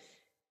 but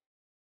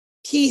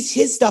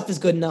his stuff is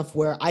good enough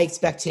where I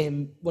expect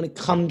him, when it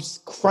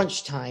comes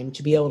crunch time,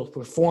 to be able to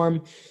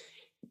perform.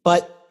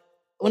 But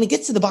when it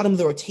gets to the bottom of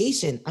the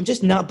rotation, I'm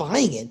just not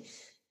buying it.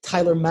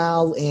 Tyler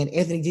Mal and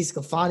Anthony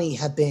DeSclafani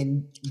have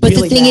been But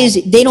really the thing bad.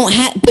 is, they don't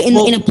have. But in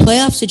a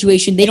playoff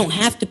situation, they don't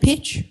have to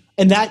pitch.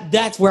 And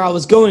that's where I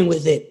was going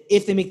with it.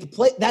 If they make the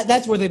play,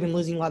 that's where they've been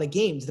losing a lot of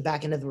games. The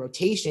back end of the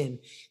rotation,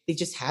 they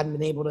just hadn't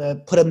been able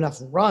to put up enough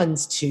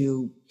runs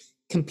to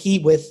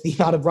compete with the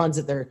amount of runs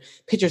that their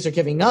pitchers are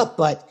giving up.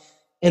 But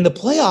in the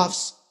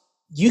playoffs,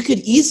 you could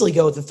easily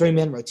go with a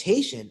 3-man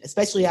rotation,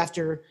 especially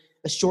after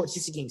a short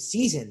 60-game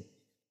season.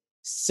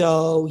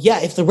 So, yeah,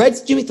 if the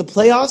Reds do make the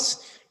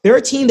playoffs, they're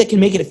a team that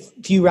can make it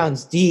a few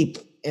rounds deep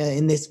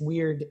in this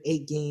weird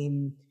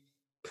 8-game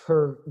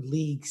per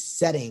league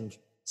setting.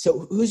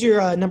 So who's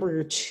your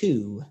number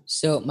 2?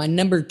 So my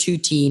number 2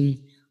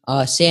 team,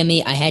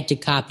 Sammy, I had to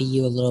copy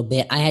you a little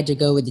bit. I had to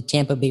go with the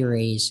Tampa Bay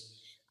Rays.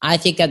 I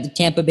think that the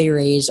Tampa Bay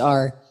Rays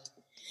are,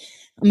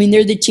 I mean,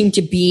 they're the team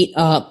to beat.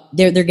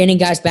 They're getting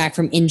guys back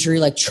from injury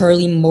like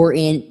Charlie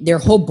Morton. Their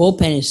whole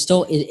bullpen is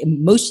still,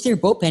 most of their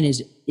bullpen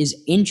is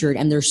injured,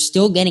 and they're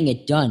still getting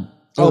it done.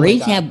 The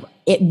Rays have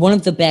one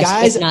of the best,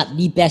 guys, if not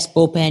the best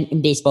bullpen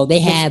in baseball. They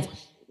have,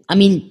 I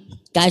mean,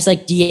 guys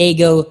like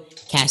Diego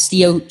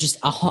Castillo, just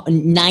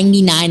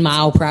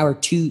 99-mile-per-hour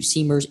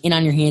 2-seamers in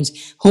on your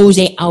hands.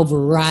 Jose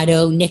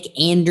Alvarado, Nick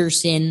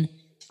Anderson.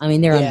 I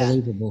mean, they're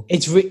unbelievable.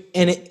 It's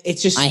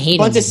just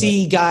fun to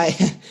see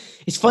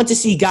It's fun to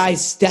see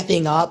guys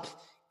stepping up,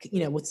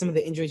 with some of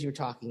the injuries you were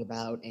talking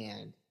about,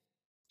 and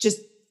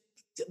just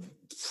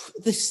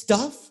the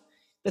stuff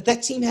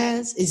that team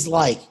has is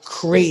like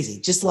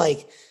crazy. Just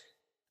like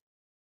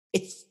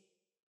it's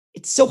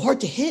so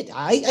hard to hit.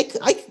 I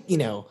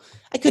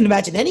couldn't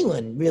imagine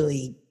anyone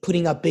really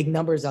putting up big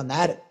numbers on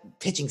that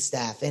pitching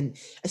staff, and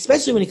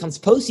especially when it comes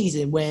to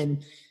postseason,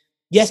 when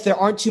yes, there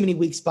aren't too many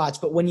weak spots,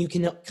 but when you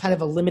can kind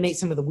of eliminate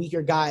some of the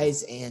weaker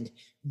guys and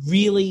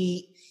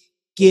really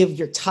give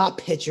your top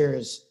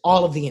pitchers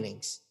all of the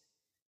innings,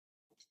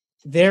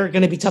 they're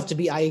going to be tough to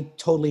beat. I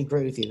totally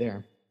agree with you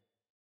there.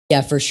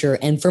 Yeah, for sure.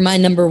 And for my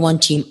number 1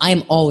 team,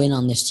 I'm all in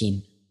on this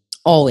team.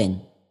 All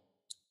in.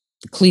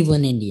 The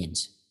Cleveland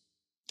Indians.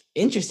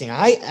 Interesting.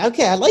 I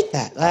like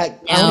that. I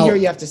want to hear what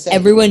you have to say.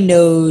 Everyone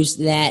knows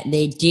that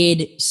they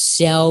did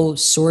sell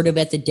sort of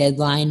at the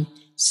deadline,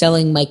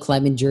 selling Mike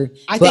Clevenger.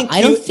 I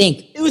don't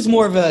think it was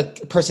more of a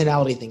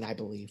personality thing, I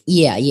believe.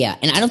 Yeah.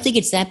 And I don't think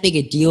it's that big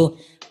a deal.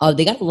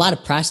 They got a lot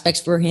of prospects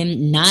for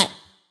him. Not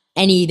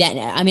any that,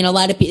 I mean, a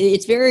lot of people,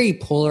 it's very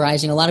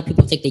polarizing. A lot of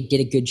people think they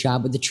did a good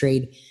job with the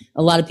trade.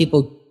 A lot of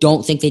people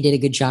don't think they did a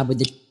good job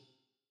with it.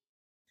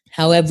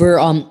 However,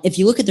 if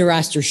you look at the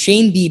roster,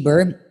 Shane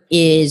Bieber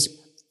is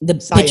the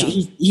pitcher.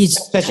 He's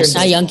a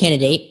Cy Young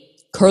candidate.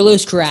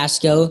 Carlos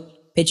Carrasco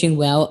pitching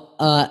well.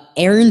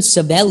 Aaron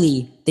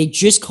Savelli, they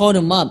just called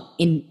him up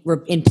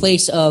in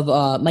place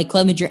of Mike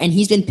Clevenger, and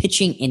he's been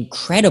pitching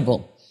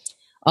incredible.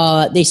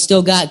 They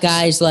still got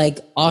guys like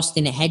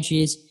Austin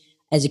Hedges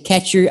as a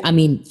catcher. I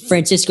mean,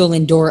 Francisco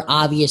Lindor,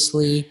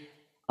 obviously.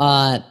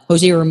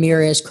 Jose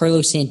Ramirez,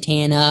 Carlos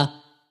Santana.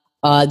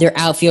 Their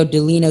outfield,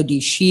 Delino D.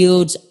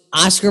 Shields,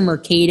 Oscar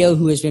Mercado,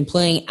 who has been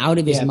playing out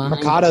of his mind.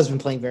 Mercado's been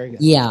playing very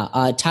good.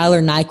 Yeah,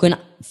 Tyler Nyquin,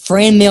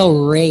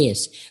 Franmil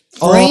Reyes.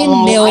 I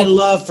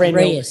love Franmil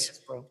Reyes,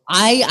 bro.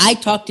 I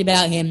talked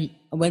about him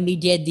when we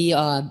did the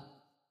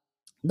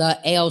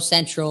AL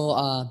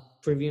Central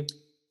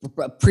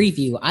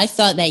preview. I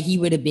thought that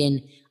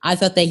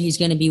he's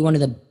going to be one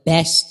of the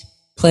best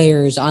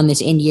players on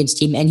this Indians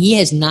team, and he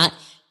has not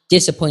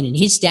disappointed.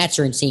 His stats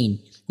are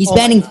insane. He's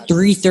batting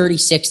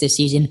 .336 this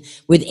season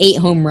with 8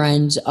 home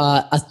runs,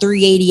 a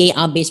 .388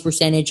 on-base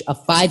percentage, a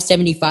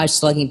 .575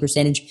 slugging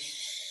percentage,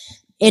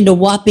 and a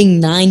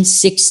whopping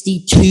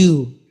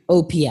 .962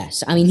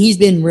 OPS. I mean, he's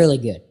been really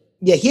good.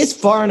 Yeah, he has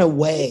far and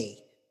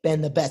away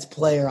been the best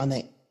player on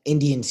the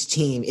Indians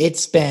team.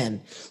 It's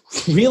been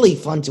really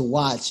fun to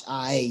watch.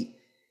 I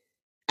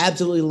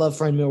absolutely love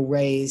Franmil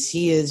Reyes.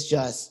 He's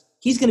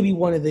going to be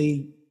one of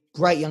the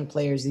bright young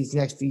players these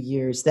next few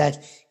years that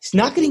he's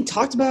not getting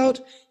talked about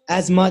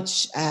as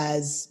much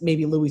as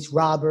maybe Luis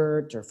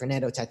Robert or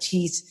Fernando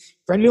Tatis.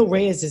 Franmil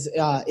Reyes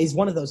is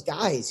one of those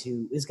guys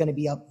who is going to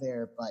be up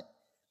there. But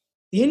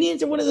the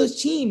Indians are one of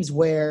those teams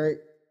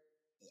where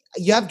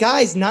you have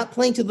guys not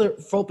playing to their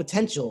full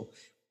potential.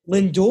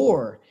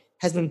 Lindor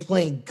has been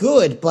playing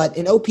good, but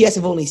an OPS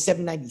of only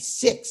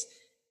 796.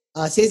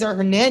 Cesar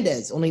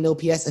Hernandez, only an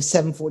OPS of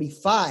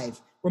 745.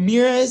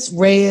 Ramirez,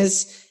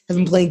 Reyes have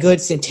been playing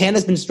good.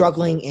 Santana's been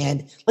struggling,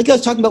 and like I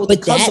was talking about with the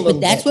Cubs a little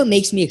bit. But that's what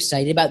makes me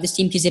excited about this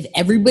team, because if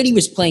everybody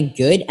was playing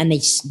good and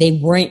they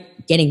weren't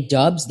getting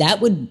dubs,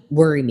 that would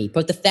worry me.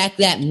 But the fact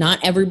that not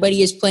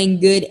everybody is playing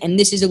good, and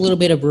this is a little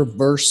bit of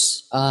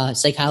reverse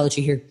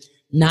psychology here,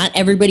 not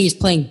everybody is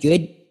playing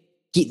good,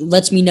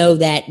 lets me know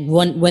that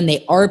when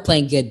they are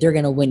playing good, they're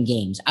going to win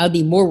games. I would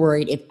be more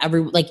worried if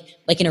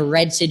like in a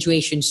Red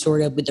situation,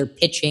 sort of with their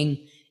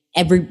pitching.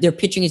 Their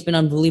pitching has been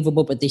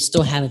unbelievable, but they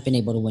still haven't been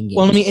able to win games.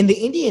 Well, I mean, and the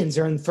Indians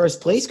are in first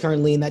place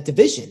currently in that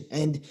division,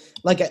 and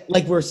like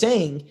we're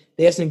saying,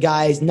 they have some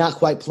guys not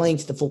quite playing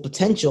to the full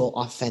potential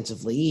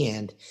offensively,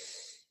 and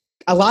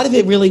a lot of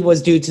it really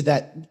was due to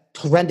that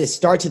horrendous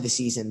start to the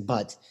season.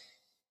 But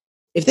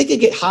if they could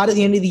get hot at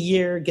the end of the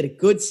year, get a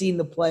good seed in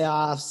the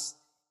playoffs,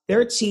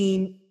 they're a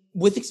team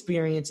with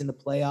experience in the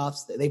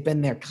playoffs. They've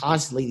been there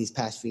constantly these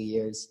past few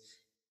years.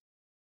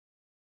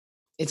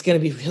 It's going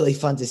to be really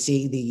fun to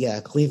see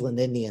the Cleveland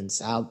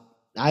Indians out.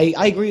 I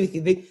agree with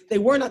you.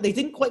 They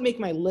didn't quite make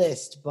my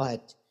list,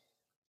 but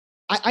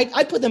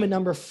I put them at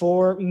number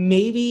 4.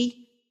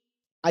 Maybe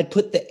I'd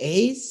put the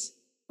A's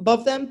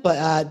above them.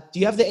 But do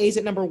you have the A's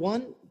at number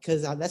 1?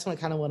 Because that's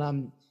kind of what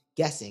I'm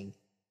guessing.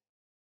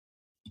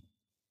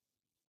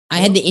 I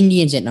had the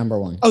Indians at number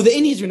 1. Oh, the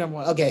Indians were number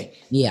 1. Okay,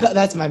 yeah,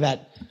 that's my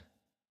bad.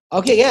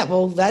 Okay, yeah.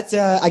 Well, that's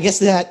I guess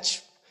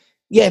that.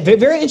 Yeah, very,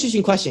 very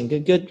interesting question.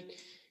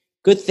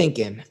 Good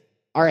thinking.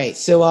 All right,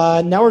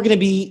 so now we're going to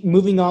be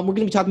moving on. We're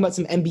going to be talking about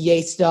some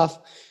NBA stuff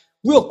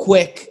real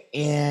quick.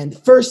 And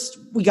first,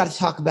 we got to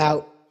talk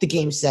about the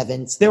Game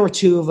 7s. There were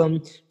 2 of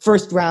them.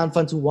 First round,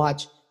 fun to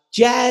watch.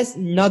 Jazz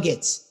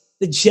Nuggets.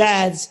 The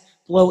Jazz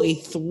blow a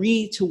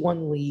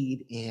 3-1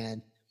 lead.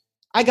 And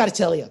I got to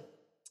tell you,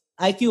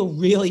 I feel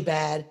really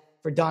bad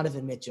for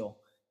Donovan Mitchell.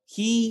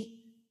 He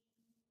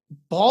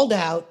balled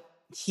out.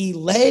 He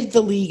led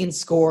the league in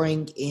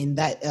scoring in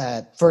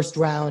that first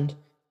round.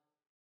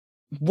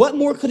 What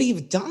more could he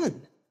have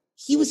done?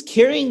 He was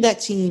carrying that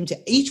team to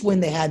each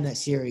win they had in that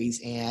series,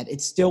 and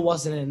it still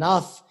wasn't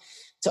enough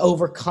to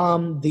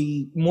overcome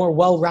the more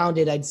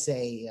well-rounded, I'd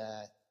say,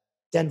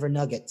 Denver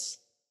Nuggets.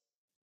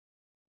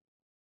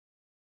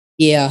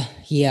 Yeah.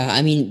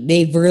 I mean,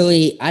 they've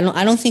really. I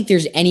don't think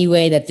there's any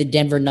way that the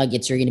Denver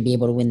Nuggets are going to be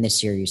able to win this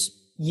series.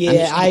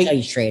 Yeah, I tell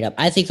you straight up,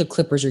 I think the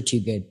Clippers are too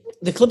good.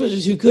 The Clippers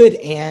are too good,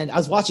 and I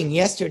was watching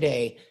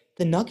yesterday.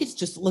 The Nuggets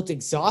just looked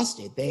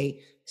exhausted.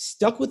 They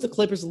stuck with the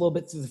Clippers a little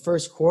bit through the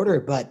first quarter,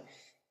 but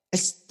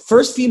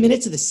first few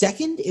minutes of the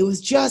second, it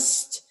was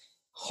just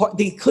hard.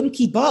 They couldn't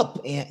keep up.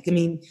 And I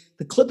mean,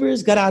 the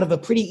Clippers got out of a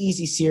pretty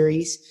easy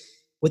series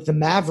with the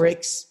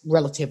Mavericks,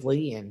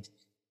 relatively, and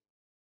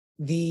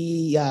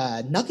the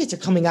Nuggets are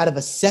coming out of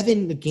a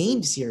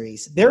 7-game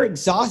series. They're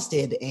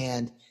exhausted,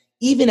 and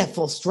even at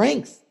full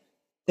strength,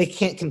 they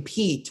can't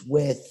compete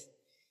with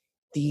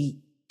the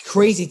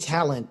crazy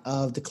talent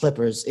of the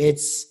Clippers.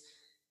 It's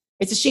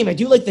a shame. I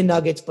do like the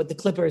Nuggets, but the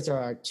Clippers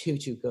are too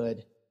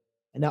good.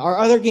 And our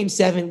other Game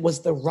 7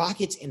 was the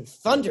Rockets and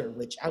Thunder,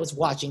 which I was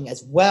watching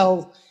as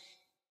well.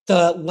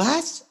 The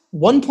last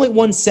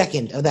 1.1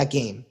 second of that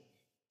game,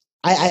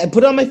 I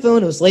put it on my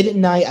phone. It was late at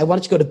night. I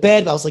wanted to go to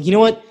bed, but I was like, you know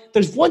what?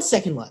 There's 1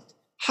 second left.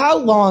 How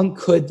long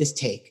could this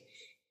take?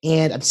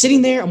 And I'm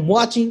sitting there. I'm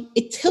watching.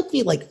 It took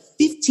me like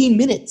 15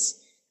 minutes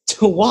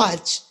to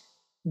watch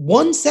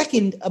 1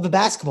 second of a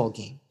basketball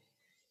game.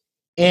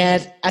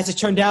 And as it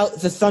turned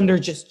out, the Thunder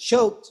just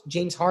choked.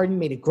 James Harden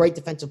made a great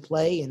defensive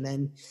play, and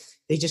then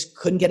they just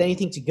couldn't get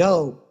anything to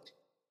go.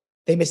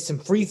 They missed some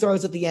free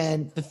throws at the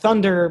end. The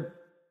Thunder,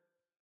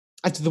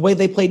 after the way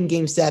they played in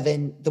Game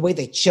 7, the way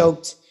they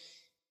choked,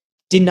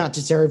 did not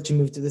deserve to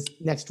move to this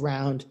next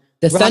round.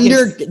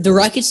 The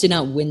Rockets did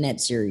not win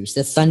that series.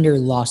 The Thunder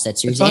lost that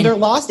series. The Thunder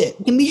lost it.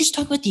 Can we just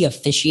talk about the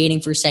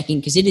officiating for a second?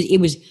 Because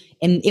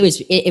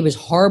it was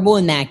horrible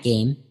in that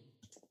game.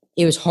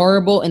 It was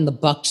horrible in the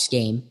Bucks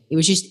game. It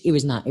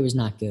was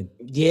not good.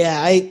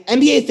 Yeah,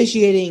 NBA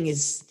officiating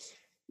is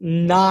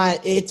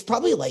not. It's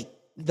probably like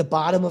the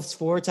bottom of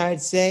sports.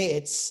 I'd say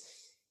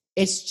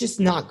it's just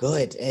not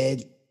good.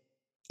 I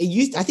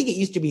think it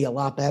used to be a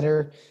lot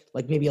better.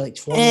 Like maybe like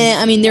 20.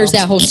 I mean, there's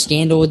that whole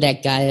scandal with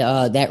that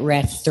guy, that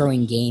ref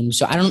throwing games.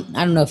 So I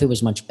don't know if it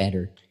was much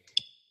better.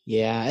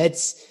 Yeah,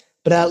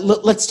 But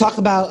let's talk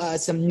about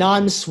some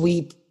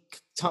non-sweep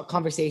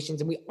conversations.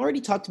 And we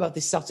already talked about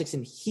the Celtics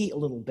and Heat a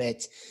little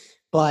bit,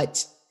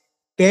 but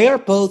they are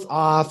both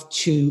off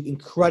to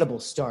incredible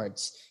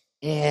starts.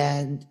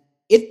 And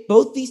if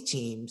both these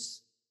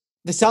teams,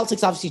 the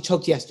Celtics obviously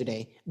choked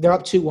yesterday. They're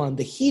up 2-1.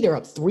 The Heat are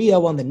up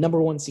 3-0 on the number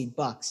 1 seed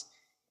Bucks.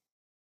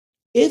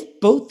 If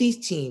both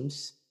these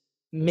teams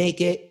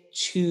make it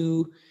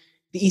to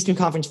the Eastern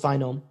Conference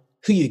Final,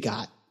 who you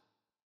got?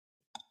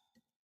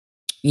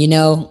 You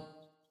know,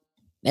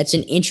 that's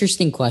an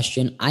interesting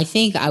question. I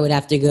think I would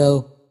have to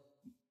go,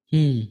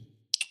 I'm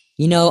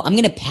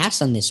going to pass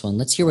on this one.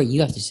 Let's hear what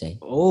you have to say.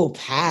 Oh,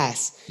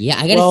 pass. Yeah,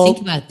 I got to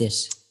think about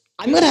this.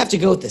 I'm going to have to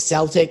go with the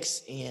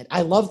Celtics, and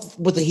I love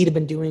what the Heat have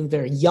been doing.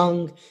 They're a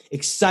young,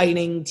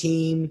 exciting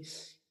team,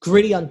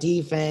 gritty on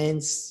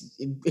defense,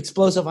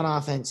 explosive on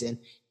offense, and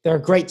they're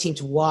a great team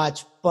to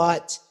watch.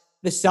 But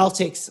the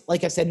Celtics,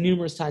 like I've said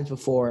numerous times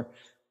before,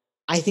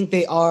 I think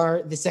they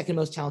are the second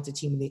most talented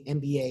team in the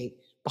NBA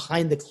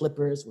behind the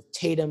Clippers with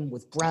Tatum,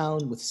 with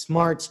Brown, with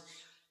Smart.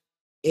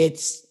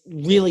 It's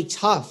really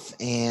tough.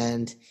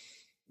 And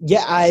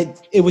yeah,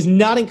 it was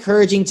not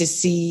encouraging to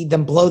see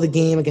them blow the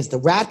game against the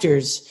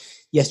Raptors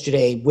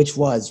yesterday, which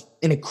was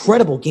an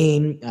incredible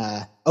game.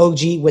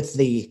 OG with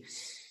the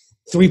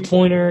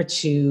 3-pointer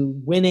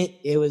to win it.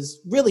 It was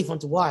really fun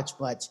to watch,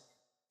 but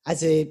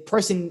as a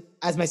person,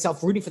 as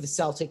myself, rooting for the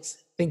Celtics,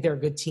 think they're a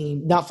good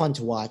team. Not fun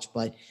to watch,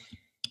 but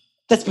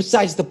that's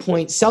besides the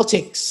point.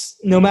 Celtics,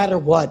 no matter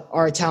what,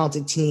 are a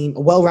talented team, a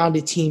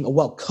well-rounded team, a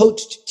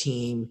well-coached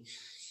team.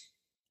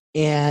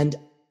 And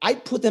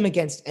I'd put them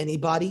against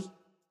anybody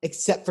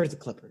except for the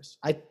Clippers.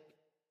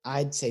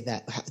 I'd say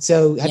that.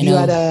 So have you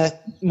had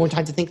more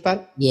time to think about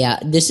it? Yeah,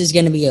 this is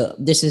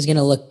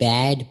gonna look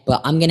bad,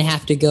 but I'm gonna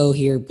have to go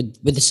here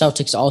with the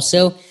Celtics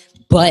also.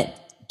 But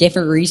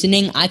different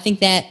reasoning. I think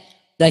that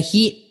the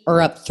Heat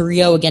are up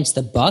 3-0 against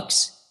the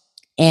Bucks,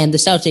 and the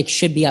Celtics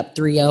should be up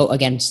 3-0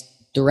 against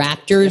the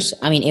Raptors.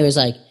 I mean, it was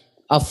like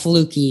a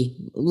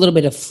little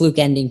bit of fluke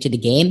ending to the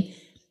game.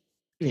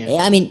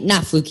 Yeah. I mean,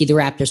 not fluky, the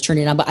Raptors turned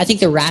it on, but I think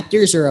the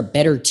Raptors are a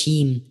better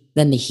team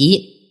than the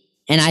Heat.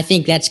 And I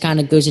think that's kind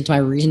of goes into my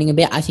reasoning a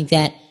bit. I think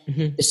that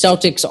the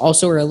Celtics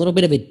also are a little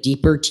bit of a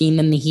deeper team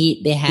than the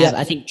Heat. They have,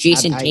 I think,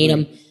 Jason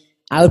Tatum.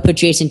 I would put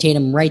Jason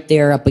Tatum right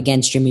there up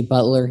against Jimmy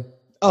Butler.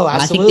 Oh,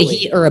 absolutely. I think the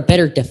Heat are a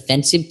better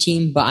defensive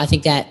team, but I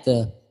think that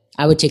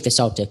I would take the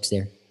Celtics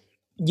there.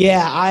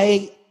 Yeah,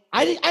 I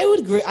would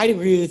agree. I'd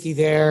agree with you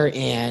there.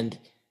 And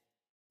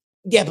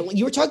yeah, but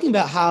you were talking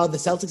about how the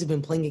Celtics have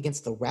been playing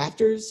against the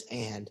Raptors,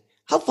 and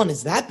how fun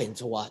has that been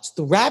to watch?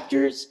 The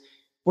Raptors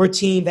were a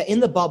team that in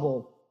the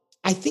bubble,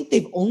 I think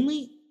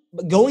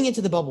going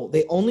into the bubble,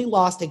 they only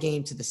lost a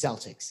game to the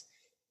Celtics.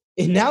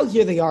 And now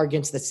here they are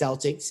against the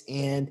Celtics,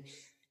 and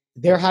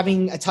they're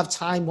having a tough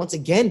time once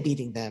again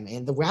beating them.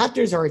 And the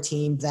Raptors are a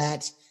team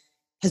that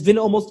has been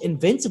almost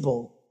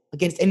invincible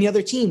against any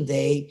other team.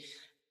 They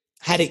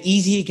had it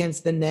easy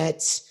against the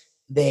Nets.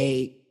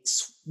 They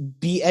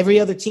beat every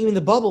other team in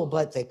the bubble,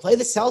 but they play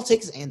the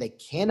Celtics, and they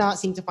cannot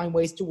seem to find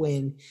ways to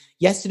win.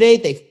 Yesterday,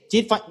 they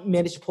did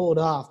manage to pull it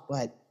off,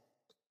 but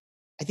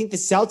I think the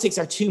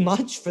Celtics are too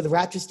much for the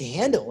Raptors to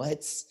handle.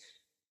 It's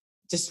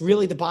just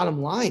really the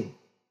bottom line.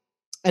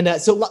 And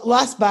so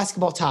last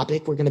basketball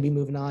topic, we're going to be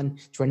moving on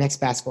to our next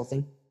basketball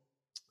thing.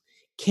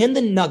 Can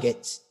the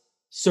Nuggets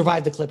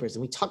survive the Clippers?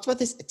 And we talked about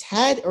this a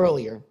tad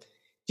earlier.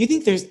 Do you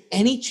think there's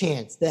any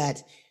chance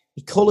that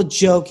Nikola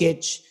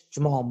Jokic,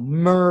 Jamal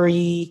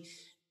Murray,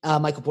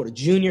 Michael Porter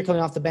Jr.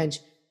 coming off the bench,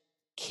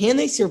 can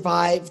they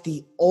survive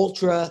the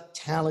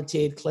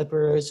ultra-talented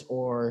Clippers,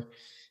 or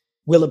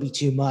will it be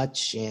too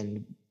much?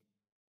 And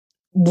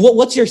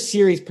what's your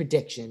series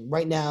prediction?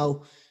 Right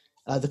now,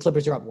 the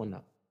Clippers are up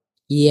 1-0.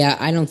 Yeah,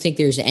 I don't think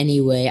there's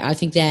any way. I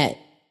think that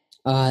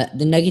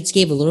the Nuggets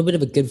gave a little bit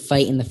of a good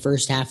fight in the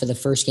first half of the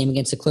first game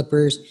against the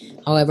Clippers.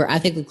 However, I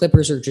think the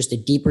Clippers are just a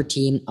deeper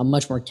team, a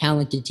much more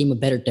talented team, a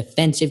better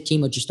defensive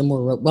team, or just a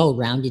more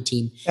well-rounded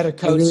team. Better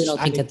coach. I really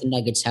don't think that the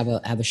Nuggets have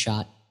a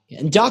shot.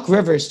 And Doc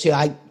Rivers too.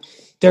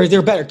 They're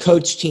a better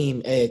coach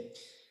team.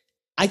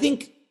 I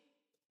think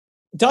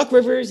Doc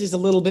Rivers is a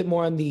little bit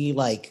more on the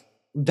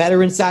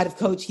veteran side of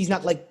coach. He's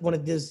not like one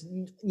of those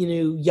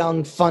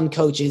young fun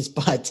coaches,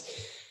 but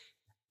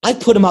I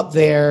put him up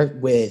there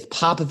with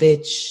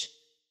Popovich,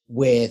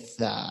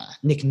 with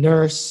Nick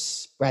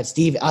Nurse, Brad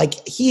Stevens.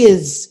 He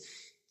is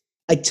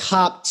a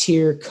top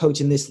tier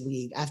coach in this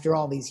league after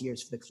all these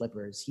years for the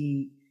Clippers.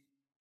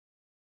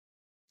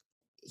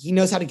 he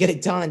knows how to get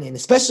it done, and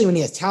especially when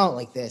he has talent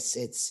like this,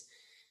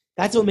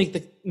 that's what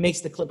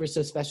makes the Clippers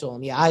so special.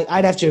 And yeah,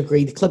 I'd have to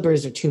agree. The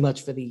Clippers are too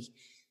much for the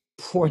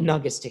poor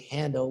Nuggets to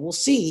handle. We'll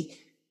see.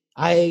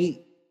 I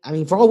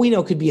mean, for all we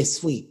know, it could be a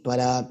sweep. But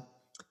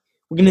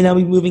we're going to now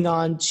be moving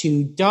on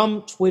to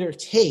Dumb Twitter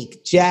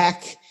Take.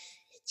 Jack,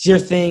 it's your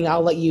thing.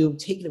 I'll let you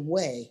take it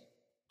away.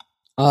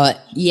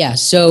 Yeah,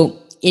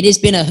 so it has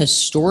been a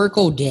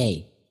historical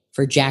day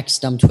for Jack's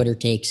Dumb Twitter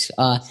Takes.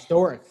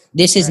 Historic.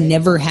 This has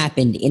never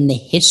happened in the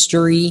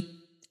history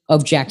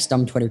of Jack's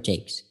Dumb Twitter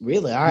Takes.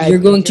 Really? All right. You're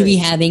going to be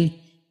having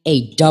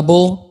a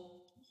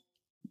double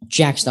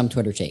Jack's Dumb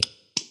Twitter Take.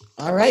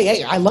 All right.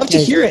 Hey, I love to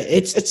hear it.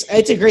 It's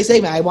a great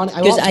segment. I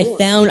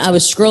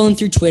was scrolling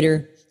through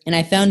Twitter and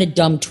I found a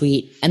dumb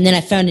tweet and then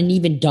I found an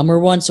even dumber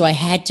one, so I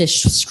had to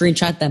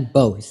screenshot them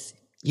both.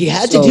 You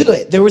had to do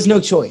it. There was no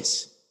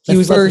choice.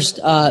 The first,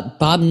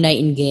 Bob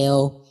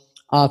Nightingale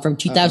from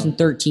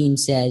 2013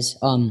 says,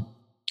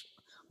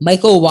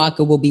 Michael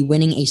Iwaka will be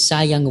winning a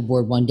Cy Young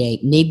Award one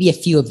day. Maybe a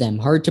few of them.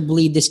 Hard to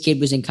believe this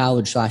kid was in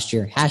college last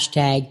year.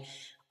 Hashtag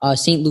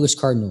St. Louis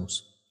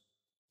Cardinals.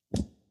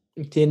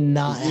 Did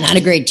not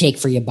a great take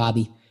for you,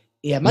 Bobby.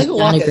 Yeah, Michael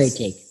not Iwaka a great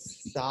take.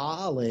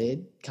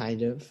 Solid,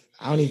 kind of.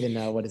 I don't even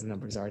know what his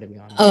numbers are, to be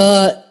honest.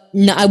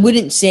 No, I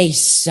wouldn't say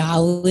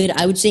solid.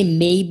 I would say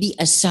maybe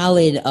a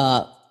solid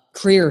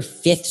career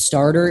fifth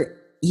starter.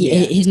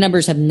 His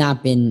numbers have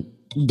not been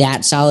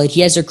that solid.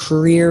 He has a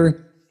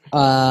career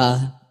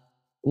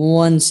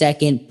 1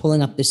 second,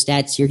 pulling up the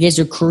stats here. He has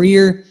a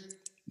career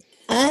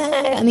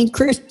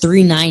career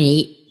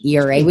 3.98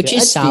 ERA, which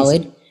is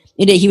solid.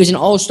 He was an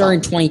all-star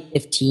in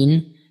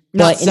 2015,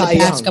 but in the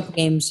past couple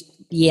games,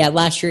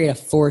 last year he had a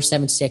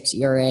 4.76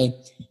 ERA.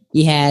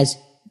 He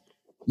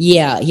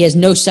has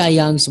no Cy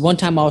Youngs,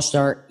 one-time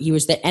all-star. He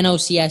was the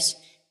NLCS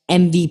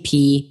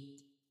MVP,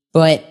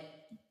 but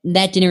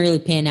that didn't really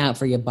pan out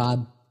for you,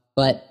 Bob.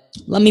 But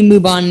let me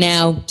move on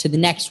now to the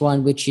next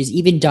one, which is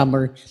even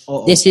dumber.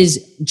 Uh-oh. This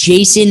is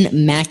Jason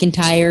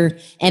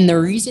McIntyre, and the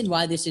reason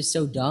why this is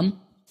so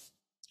dumb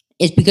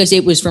is because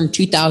it was from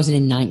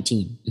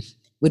 2019,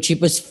 which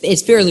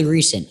is fairly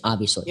recent,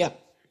 obviously. Yeah.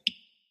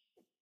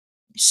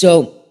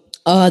 So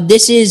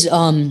this is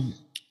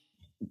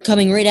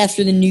coming right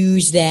after the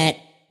news that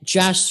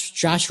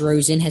Josh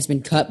Rosen has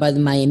been cut by the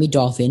Miami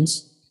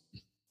Dolphins,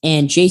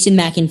 and Jason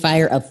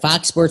McIntyre of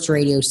Fox Sports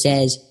Radio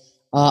says,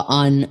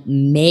 on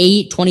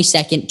May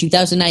 22nd,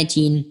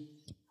 2019,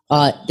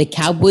 the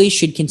Cowboys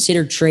should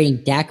consider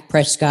trading Dak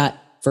Prescott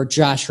for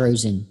Josh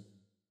Rosen.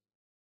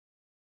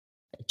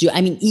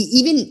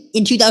 Even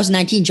in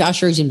 2019,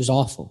 Josh Rosen was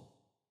awful.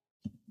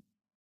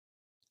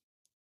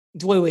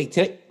 Wait.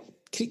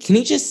 Can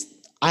you just?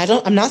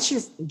 I'm not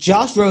sure.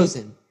 Josh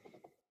Rosen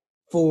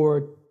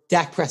for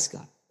Dak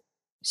Prescott.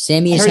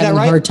 Sammy is having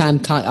a hard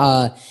time.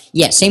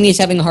 Sammy is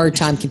having a hard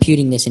time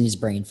computing this in his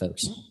brain,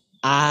 folks.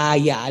 I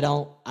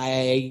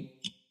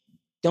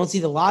don't see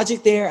the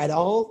logic there at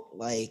all.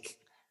 Like,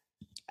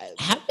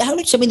 how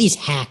did some of these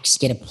hacks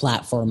get a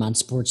platform on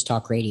sports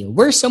talk radio?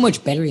 We're so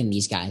much better than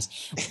these guys.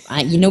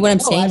 You know what I'm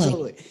saying?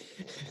 Absolutely.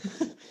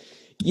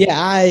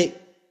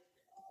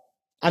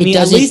 I mean,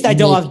 at least I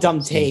don't have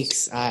dumb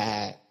takes.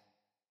 I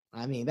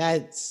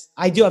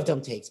do have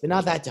dumb takes, but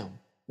not that dumb.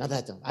 Not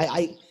that dumb.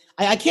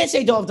 I can't say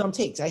I don't have dumb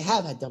takes. I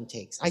have had dumb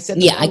takes. I said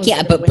I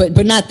can't,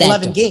 but not that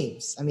 11 dumb.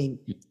 games.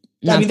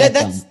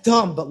 That's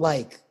dumb, but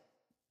like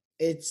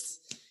it's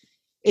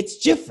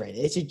different.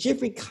 It's a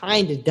different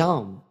kind of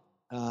dumb.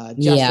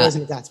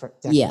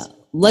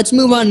 Let's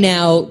move on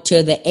now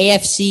to the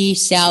AFC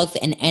South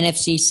and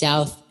NFC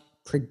South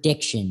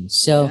predictions.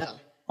 So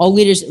I'll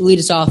lead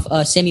us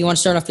off. Sam, you want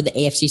to start off with the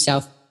AFC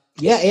South?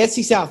 Yeah,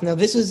 AFC South. Now,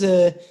 this was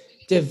a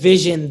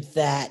division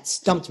that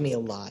stumped me a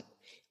lot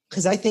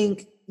because I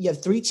think you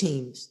have three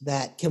teams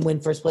that can win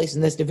first place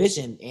in this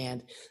division,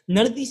 and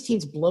none of these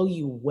teams blow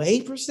you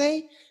away per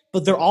se,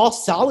 but they're all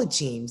solid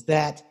teams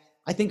that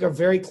I think are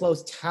very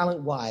close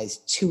talent-wise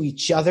to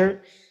each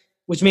other,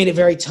 which made it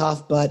very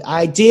tough. But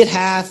I did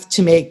have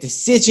to make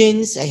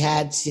decisions. I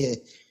had to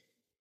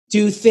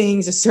do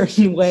things a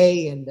certain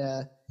way, and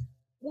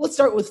let's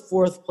start with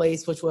fourth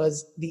place, which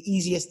was the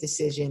easiest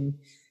decision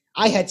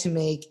I had to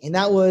make, and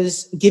that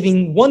was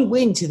giving one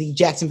win to the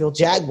Jacksonville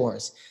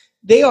Jaguars.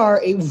 They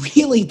are a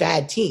really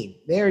bad team.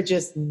 They're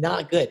just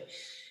not good.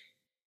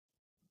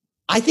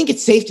 I think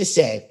it's safe to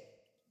say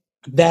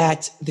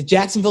that the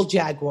Jacksonville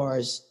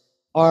Jaguars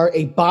are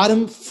a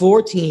bottom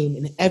four team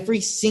in every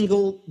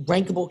single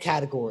rankable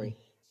category.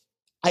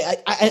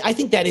 I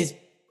think that is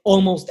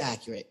almost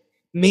accurate.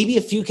 Maybe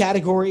a few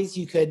categories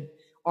you could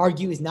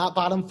argue is not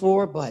bottom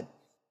four, but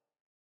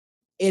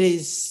it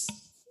is.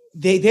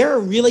 They're a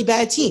really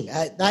bad team.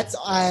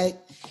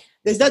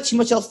 There's not too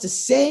much else to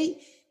say.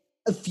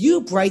 A few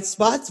bright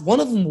spots.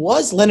 One of them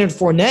was Leonard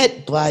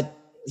Fournette, but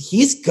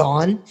he's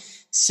gone.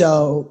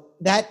 So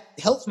that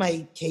helps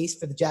my case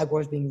for the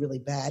Jaguars being really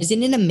bad.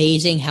 Isn't it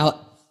amazing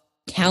how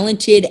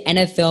talented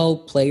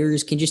NFL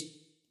players can just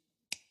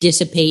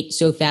dissipate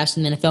so fast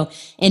in the NFL?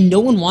 And no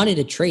one wanted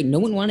to trade. No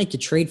one wanted to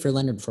trade for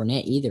Leonard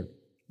Fournette either.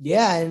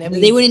 Yeah, and I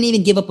mean, they wouldn't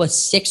even give up a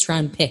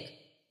 6th-round pick.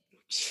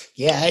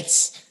 Yeah,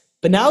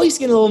 but now he's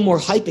getting a little more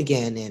hype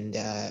again, and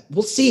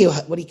we'll see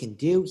what he can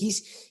do.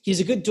 He's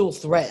a good dual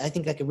threat. I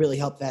think that could really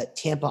help that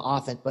Tampa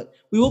offense, but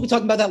we will be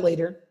talking about that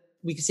later.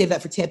 We can save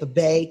that for Tampa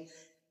Bay.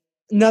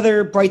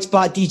 Another bright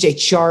spot, DJ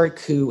Chark,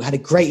 who had a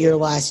great year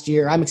last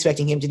year. I'm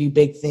expecting him to do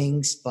big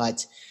things,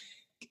 but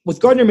with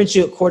Gardner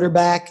Minshew at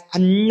quarterback,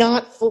 I'm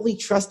not fully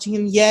trusting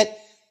him yet.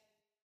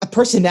 A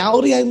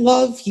personality I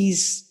love.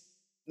 He's,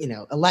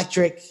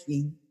 electric.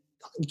 You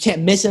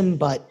can't miss him,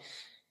 but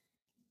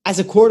as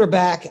a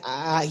quarterback,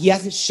 he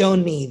hasn't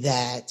shown me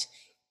that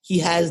he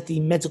has the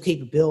mental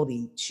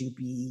capability to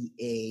be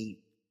a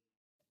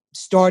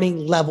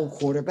starting level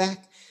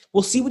quarterback.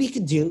 We'll see what he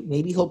can do.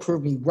 Maybe he'll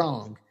prove me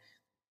wrong.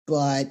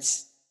 And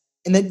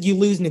then you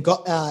lose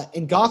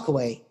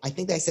Ngakoue. I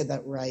think I said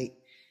that right.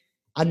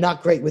 I'm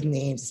not great with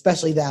names,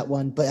 especially that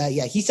one. But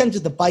yeah, he sent to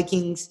the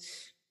Vikings,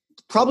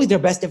 probably their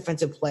best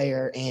defensive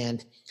player.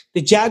 And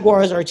the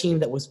Jaguars are a team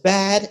that was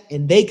bad,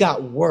 and they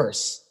got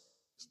worse.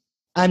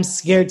 I'm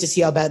scared to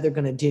see how bad they're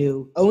going to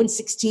do.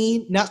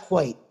 0-16, not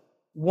quite.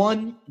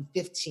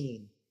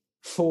 1-15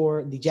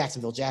 for the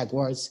Jacksonville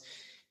Jaguars.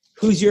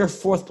 Who's your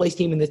fourth-place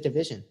team in this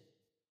division?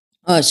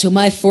 So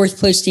my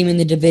fourth-place team in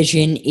the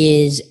division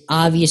is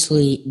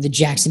obviously the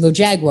Jacksonville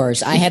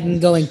Jaguars. I have them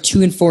going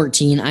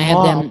 2-14. I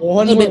have them a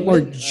little bit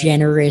more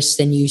generous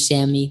than you,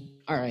 Sammy.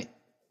 All right.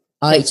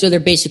 So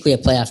they're basically a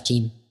playoff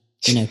team.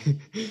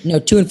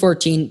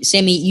 2-14.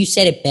 Sammy, you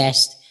said it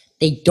best.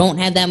 They don't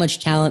have that much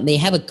talent. They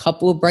have a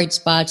couple of bright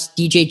spots.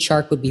 DJ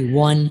Chark would be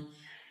one.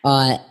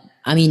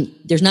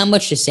 There's not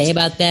much to say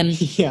about them.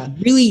 Yeah.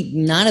 Really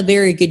not a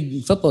very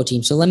good football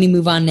team. So let me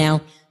move on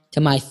now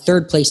to my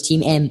third-place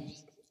team. And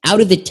out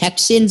of the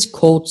Texans,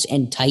 Colts,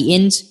 and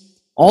Titans,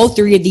 all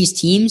three of these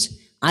teams,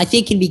 I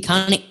think, can be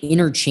kind of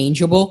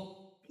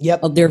interchangeable.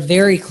 Yep. They're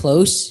very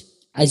close,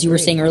 as you were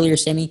saying earlier,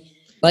 Sammy.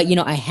 But,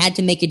 I had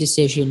to make a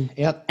decision.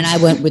 Yep. And I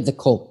went with the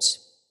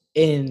Colts.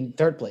 In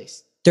third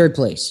place. Third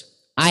place.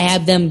 I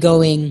have them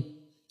going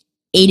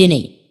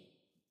 8-8.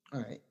 All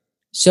right.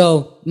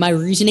 So my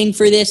reasoning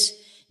for this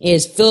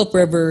is Phillip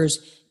Rivers,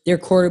 their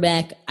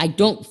quarterback. I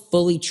don't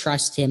fully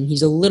trust him.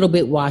 He's a little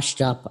bit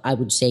washed up, I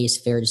would say, is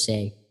fair to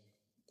say.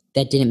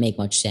 That didn't make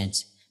much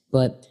sense.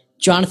 But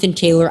Jonathan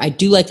Taylor, I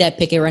do like that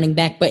pick at running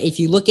back. But if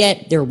you look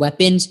at their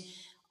weapons,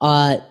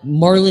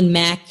 Marlon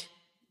Mack,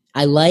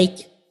 I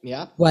like.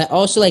 Yeah. But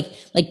also like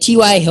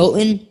T.Y.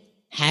 Hilton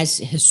has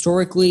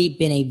historically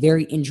been a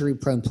very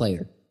injury-prone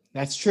player.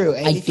 That's true.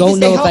 And I don't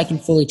know if I can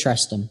fully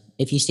trust him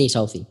if he stays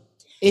healthy.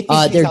 If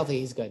he stays healthy,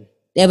 he's good.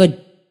 They have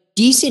a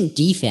decent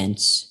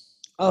defense.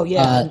 Oh,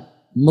 yeah.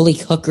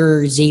 Malik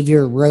Hooker,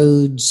 Xavier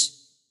Rhodes,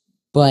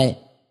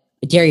 but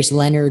Darius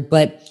Leonard.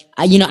 But,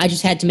 I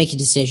just had to make a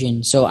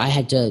decision. So I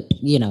had to,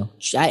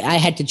 I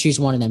had to choose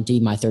one of them to be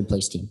my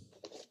third-place team.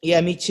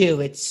 Yeah, me too.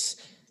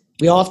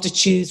 We all have to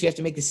choose. We have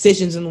to make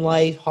decisions in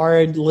life,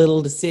 hard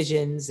little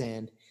decisions.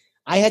 And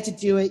I had to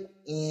do it.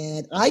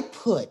 And I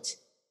put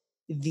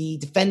the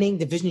defending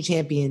division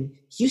champion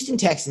Houston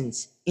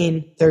Texans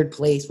in third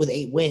place with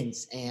 8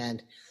 wins.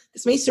 And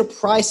this may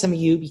surprise some of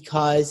you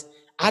because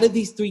out of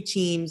these 3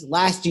 teams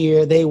last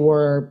year, they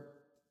were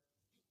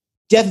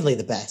definitely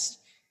the best.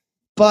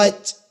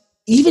 But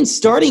even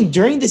starting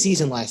during the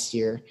season last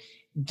year,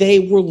 they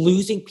were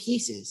losing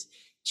pieces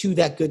to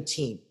that good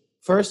team.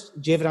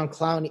 First, Jadeveon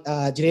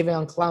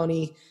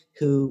Clowney,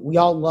 who we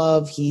all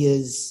love. He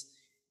is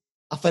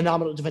a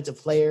phenomenal defensive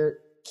player.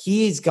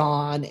 He is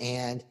gone,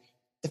 and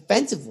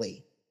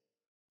defensively,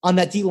 on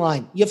that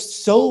D-line, you have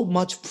so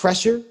much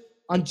pressure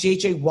on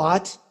J.J.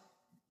 Watt.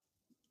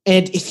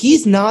 And if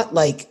he's not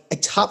like a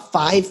top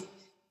 5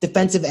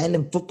 defensive end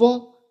in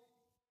football,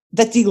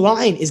 that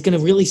D-line is going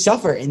to really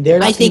suffer, and they're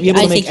not going to be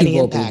able to make any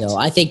impact.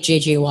 I think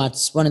J.J.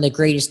 Watt's one of the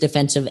greatest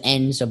defensive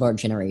ends of our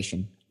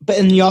generation. But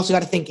and you also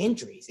got to think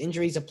injuries.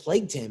 Injuries have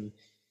plagued him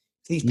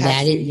these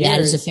past few years. That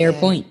is a fair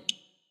point.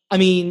 I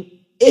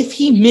mean, if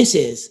he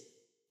misses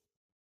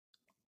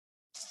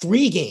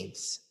 3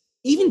 games,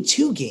 even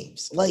 2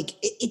 games, like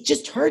it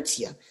just hurts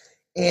you.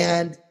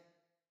 And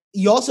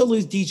you also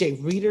lose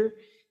DJ Reader,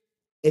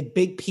 a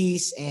big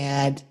piece,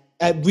 and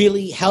it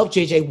really helped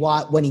JJ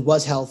Watt when he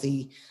was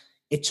healthy.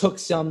 It took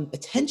some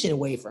attention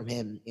away from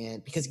him,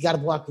 and because he got to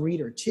block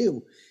Reader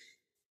too.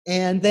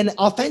 And then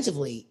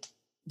offensively,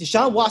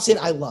 Deshaun Watson,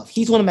 I love.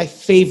 He's one of my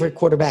favorite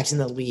quarterbacks in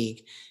the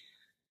league.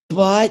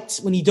 But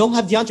when you don't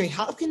have DeAndre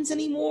Hopkins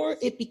anymore,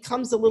 it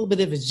becomes a little bit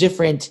of a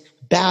different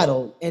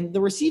battle. And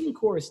the receiving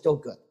core is still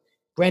good.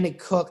 Brandon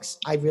Cooks,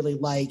 I really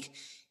like.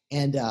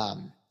 And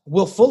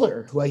Will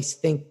Fuller, who I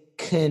think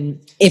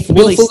can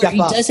really step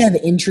up. He does have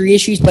injury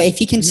issues, but if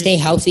he can stay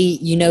healthy,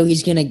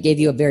 he's going to give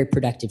you a very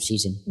productive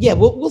season. Yeah,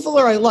 Will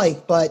Fuller I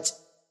like, but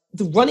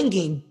the running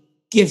game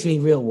gives me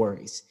real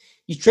worries.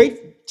 You trade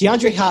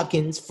DeAndre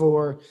Hopkins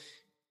for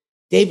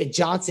David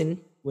Johnson,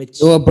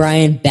 which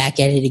O'Brien back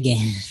at it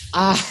again.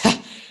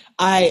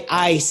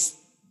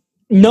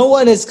 No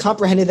one has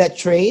comprehended that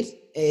trade.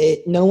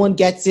 No one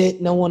gets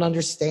it. No one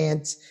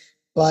understands.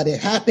 But it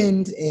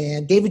happened,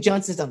 and David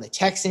Johnson's on the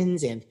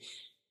Texans, and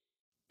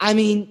I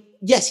mean,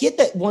 yes, he had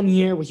that one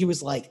year where he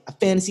was like a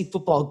fantasy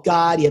football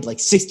god. He had like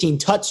 16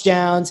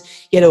 touchdowns.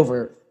 He had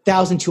over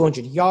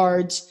 1,200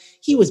 yards.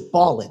 He was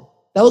balling.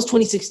 That was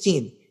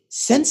 2016.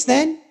 Since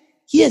then,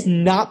 he has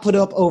not put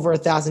up over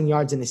 1,000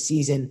 yards in a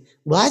season.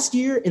 Last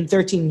year, in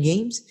 13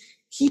 games,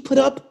 he put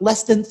up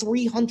less than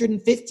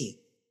 350.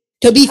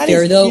 To be That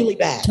fair, is though, really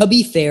bad.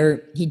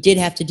 he did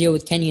have to deal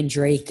with Kenyon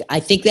Drake. I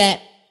think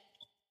that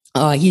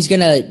he's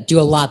going to do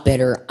a lot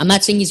better. I'm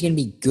not saying he's going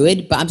to be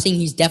good, but I'm saying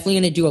he's definitely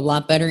going to do a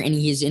lot better, and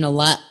he's in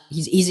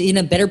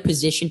a better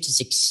position to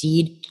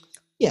succeed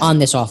on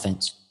this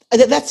offense.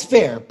 That's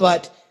fair,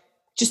 but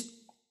just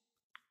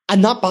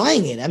I'm not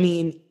buying it. I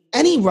mean,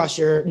 any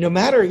rusher, no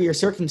matter your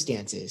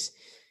circumstances,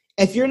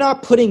 if you're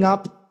not putting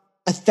up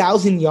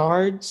 1,000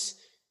 yards,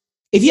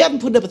 if you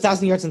haven't put up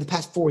 1,000 yards in the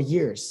past 4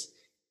 years,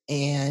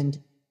 and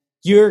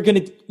you're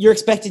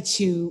expected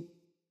to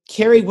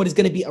carry what is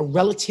going to be a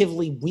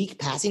relatively weak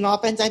passing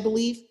offense, I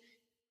believe,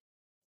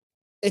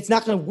 it's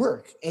not going to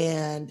work.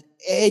 And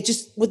it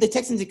just, with the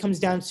Texans, it comes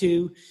down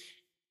to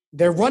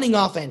their running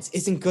offense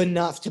isn't good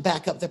enough to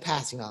back up their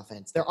passing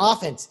offense. Their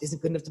offense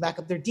isn't good enough to back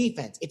up their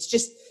defense.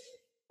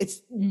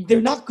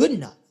 They're not good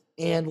enough.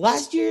 And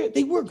last year,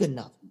 they were good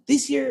enough.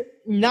 This year,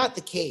 not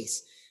the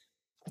case.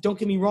 Don't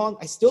get me wrong.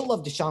 I still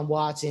love Deshaun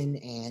Watson,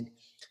 and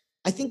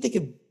I think they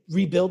could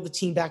rebuild the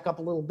team back up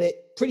a little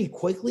bit pretty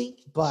quickly.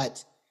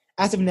 But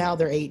as of now,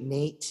 they're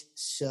 8-8.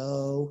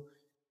 So,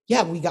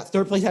 yeah, we got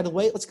third place out of the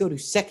way. Let's go to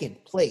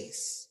second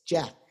place.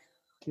 Jack.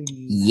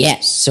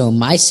 Yes. So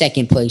my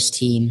second place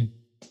team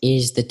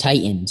is the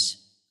Titans.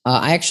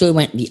 I actually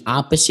went the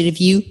opposite of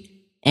you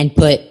and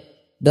put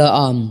the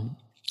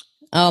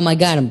oh my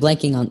god, I'm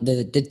blanking on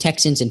the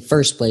Texans in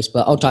first place,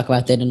 but I'll talk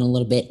about that in a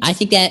little bit. I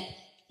think that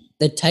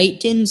the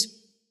Titans,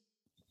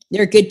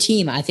 they're a good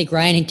team. I think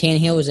Ryan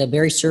Tannehill is a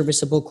very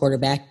serviceable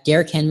quarterback.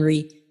 Derrick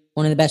Henry,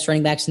 one of the best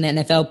running backs in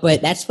the NFL,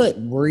 but that's what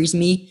worries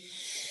me.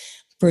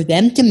 For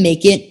them to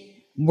make it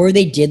where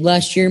they did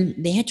last year,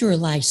 they had to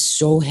rely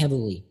so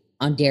heavily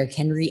on Derrick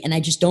Henry, and I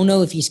just don't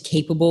know if he's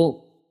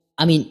capable,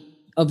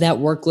 of that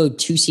workload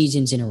 2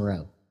 seasons in a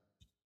row.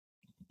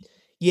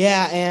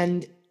 Yeah,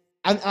 and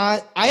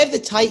I have the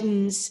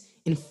Titans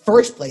in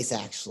first place,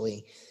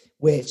 actually,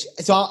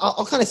 so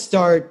I'll kind of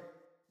start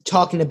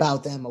talking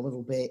about them a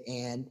little bit.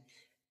 And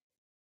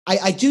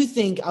I do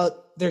think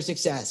their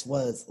success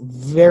was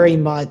very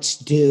much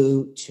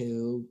due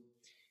to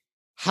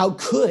how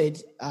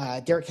good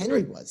Derrick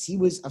Henry was. He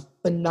was a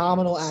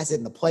phenomenal asset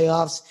in the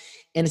playoffs,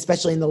 and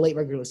especially in the late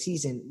regular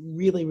season,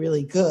 really,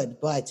 really good.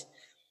 But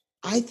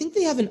I think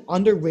they have an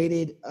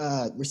underrated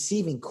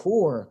receiving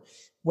core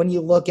when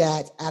you look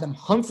at Adam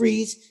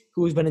Humphries,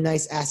 who has been a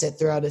nice asset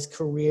throughout his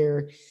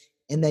career.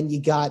 And then you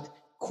got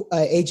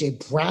A.J.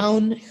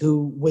 Brown,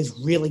 who was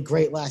really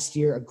great last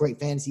year, a great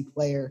fantasy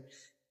player.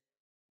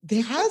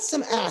 They have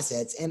some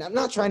assets, and I'm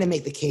not trying to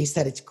make the case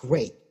that it's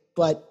great,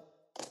 but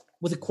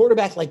with a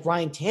quarterback like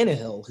Ryan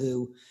Tannehill,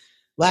 who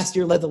last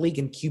year led the league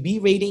in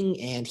QB rating,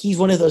 and he's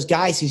one of those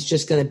guys who's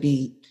just going to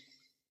be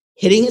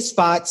hitting his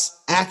spots,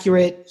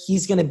 accurate.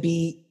 He's going to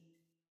be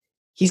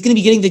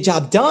getting the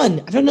job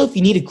done. I don't know if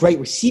you need a great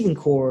receiving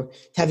core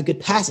to have a good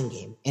passing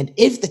game. And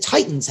if the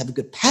Titans have a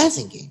good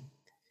passing game,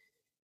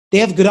 they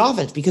have a good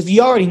offense, because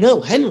we already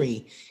know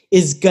Henry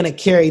is going to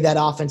carry that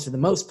offense for the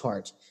most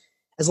part.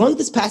 As long as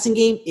this passing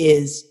game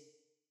is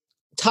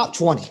top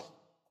 20,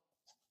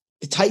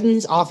 the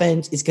Titans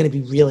offense is going to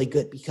be really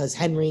good, because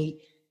Henry,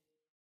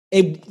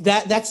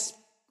 that's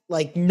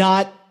like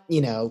not,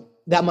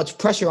 that much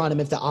pressure on him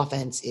if the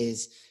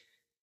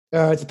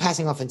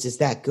passing offense is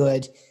that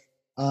good.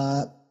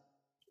 Do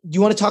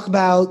you want to talk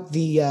about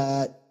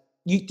did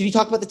you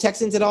talk about the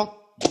Texans at all?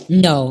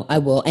 No, I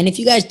will. And if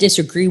you guys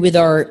disagree with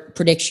our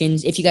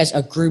predictions, if you guys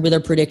agree with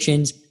our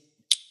predictions,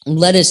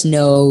 let us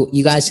know.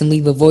 You guys can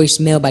leave a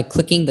voicemail by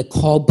clicking the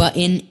call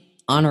button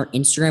on our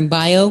Instagram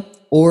bio,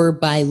 or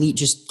by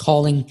just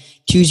calling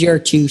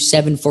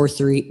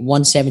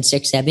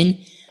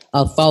 202-743-1767.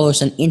 Follow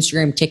us on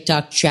Instagram,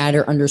 TikTok,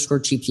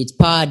 chatter_Cheap Seats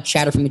Pod,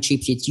 Chatter from the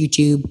Cheap Seats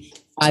YouTube,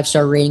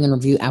 5-star rating and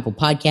review Apple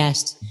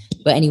Podcasts.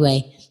 But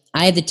anyway,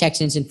 I have the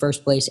Texans in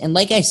first place. And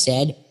like I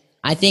said,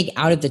 I think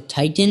out of the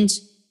Titans,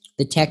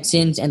 the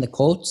Texans, and the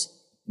Colts,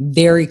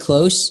 very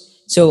close.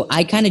 So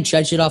I kind of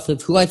judged it off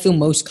of who I feel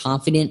most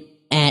confident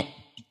at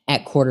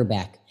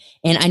quarterback.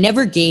 And I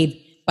never gave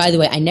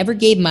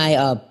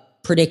my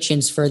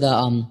predictions for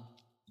the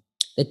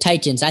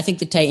Titans. I think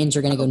the Titans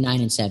are going to go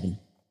 9-7.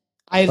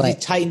 I have the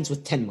Titans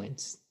with 10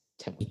 wins.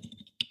 10 wins.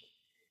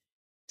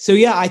 So,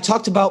 yeah, I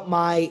talked about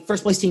my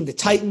first place team, the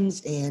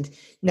Titans, and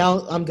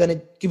now I'm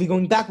going to be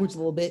going backwards a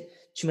little bit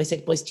to my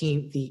second place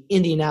team, the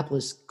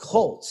Indianapolis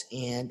Colts.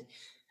 And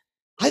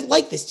I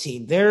like this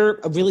team. They're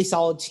a really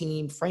solid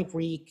team. Frank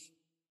Reich,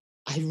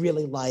 I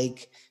really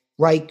like.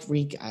 Reich,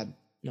 I'm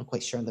not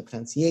quite sure on the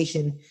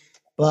pronunciation.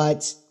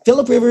 But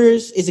Phillip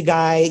Rivers is a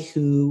guy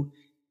who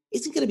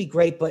isn't going to be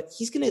great, but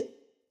he's going to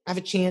have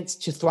a chance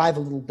to thrive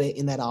a little bit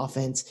in that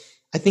offense.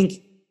 I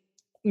think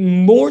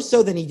more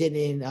so than he did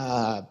in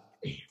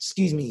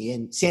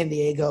in San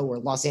Diego or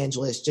Los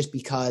Angeles, just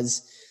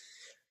because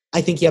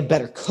I think you have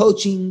better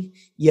coaching.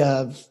 You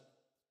have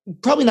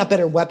probably not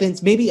better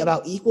weapons, maybe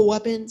about equal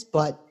weapons,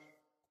 but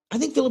I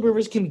think Phillip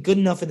Rivers can be good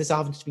enough for this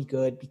offense to be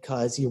good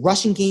because your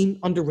rushing game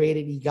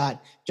underrated. You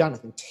got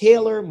Jonathan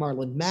Taylor,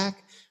 Marlon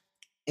Mack,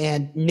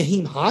 and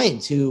Naheem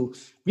Hines, who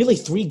really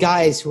three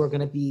guys who are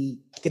going to be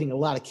getting a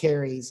lot of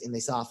carries in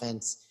this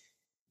offense,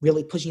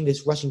 really pushing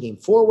this rushing game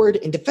forward.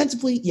 And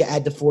defensively, you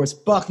add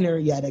DeForest Buckner,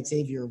 you add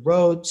Xavier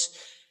Rhodes,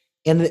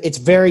 and it's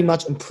very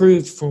much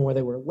improved from where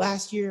they were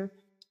last year.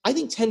 I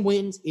think 10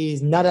 wins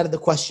is not out of the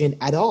question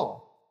at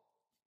all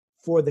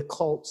for the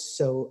Colts.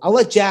 So I'll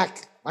let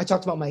Jack, I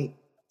talked about my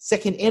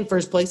second and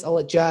first place. I'll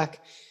let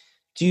Jack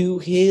do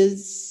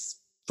his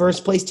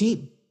first place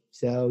team.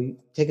 So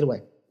take it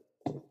away.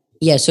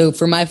 Yeah, so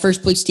for my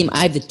first place team, I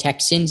have the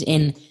Texans.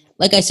 And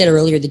like I said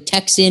earlier, the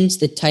Texans,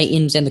 the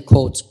Titans, and the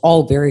Colts,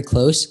 all very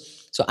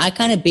close. So I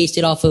kind of based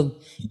it off of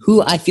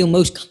who I feel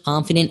most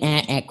confident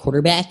at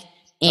quarterback.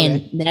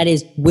 And that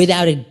is,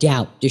 without a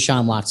doubt,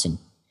 Deshaun Watson.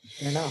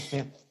 Fair enough,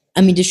 yeah.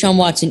 I mean, Deshaun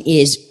Watson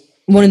is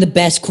one of the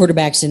best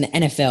quarterbacks in the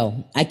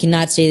NFL. I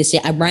cannot say the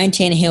same. Ryan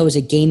Tannehill is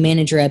a game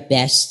manager at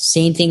best.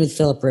 Same thing with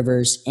Phillip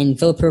Rivers. And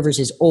Phillip Rivers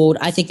is old.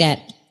 I think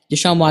that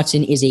Deshaun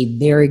Watson is a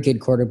very good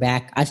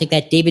quarterback. I think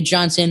that David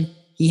Johnson,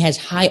 he has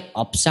high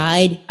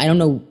upside. I don't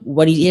know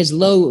what he has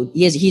low.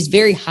 He's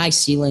very high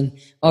ceiling.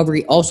 However,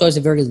 he also has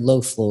a very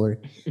low floor.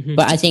 Mm-hmm.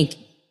 But I think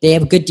they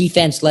have a good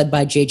defense led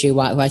by J.J.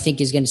 Watt, who I think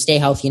is going to stay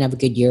healthy and have a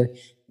good year.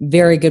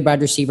 Very good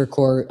wide receiver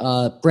core.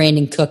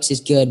 Brandon Cooks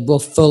is good. Will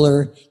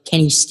Fuller,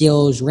 Kenny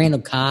Stills,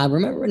 Randall Cobb.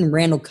 Remember when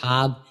Randall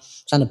Cobb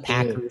was on the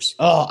Packers?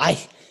 I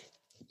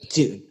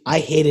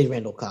hated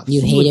Randall Cobb.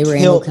 You hated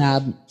Randall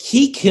Cobb?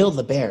 He killed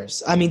the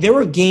Bears. I mean, there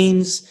were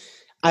games.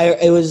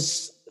 It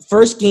was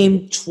first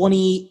game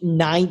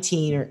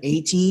 2019 or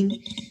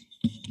 18.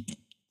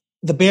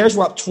 The Bears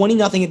were up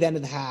 20-0 at the end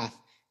of the half.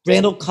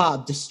 Randall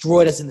Cobb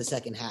destroyed us in the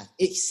second half.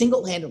 It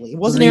single-handedly. It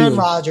wasn't Aaron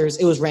Rodgers.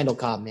 It was Randall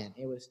Cobb, man.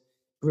 It was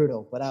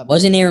brutal. But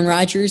wasn't Aaron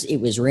Rodgers. It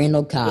was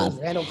Randall Cobb.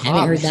 I haven't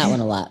heard that one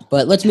a lot.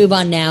 But let's move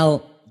on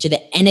now to the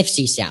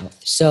NFC South.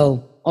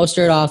 So I'll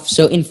start off.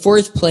 So in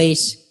fourth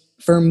place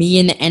for me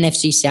in the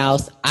NFC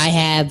South, I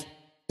have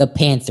the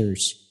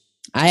Panthers.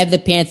 I have the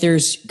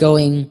Panthers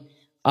going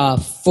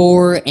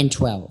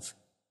 4-12.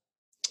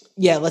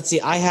 Yeah, let's see.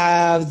 I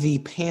have the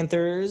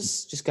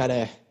Panthers. Just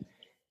gotta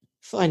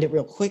find it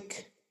real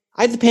quick.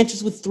 I have the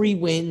Panthers with 3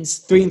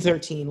 wins,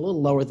 3-13, a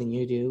little lower than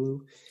you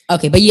do.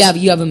 Okay, but you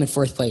have them in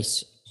fourth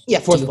place. Yeah,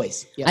 fourth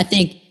place. Yeah. I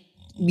think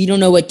we don't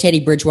know what Teddy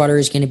Bridgewater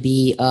is going to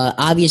be.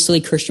 Obviously,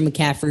 Christian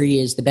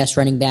McCaffrey is the best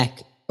running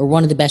back, or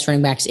one of the best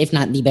running backs, if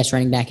not the best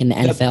running back in the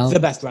NFL. The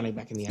best running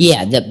back in the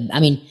NFL.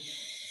 Yeah,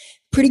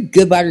 pretty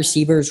good wide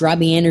receivers.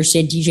 Robbie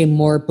Anderson, DJ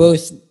Moore,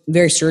 both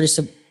very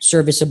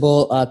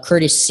serviceable.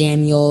 Curtis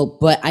Samuel,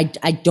 but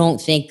I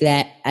don't think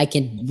that I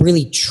can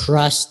really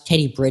trust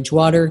Teddy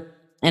Bridgewater,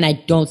 and I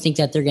don't think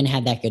that they're going to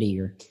have that good a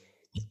year.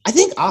 I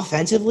think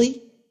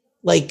offensively,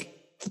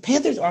 the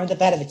Panthers aren't that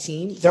bad of a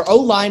team. Their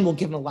O-line will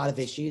give them a lot of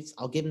issues.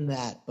 I'll give them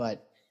that.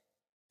 But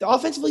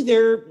offensively,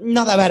 they're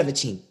not that bad of a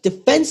team.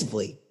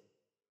 Defensively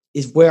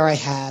is where I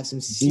have some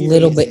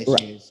serious issues.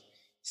 Right.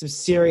 Some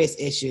serious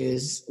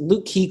issues.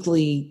 Luke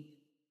Kuechly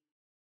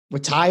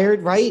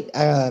retired, right?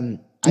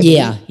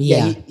 Yeah.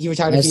 He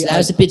retired. That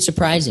was a bit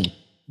surprising.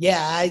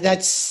 Yeah,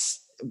 that's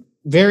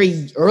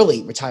very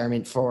early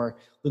retirement for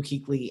Luke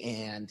Kuechly,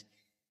 and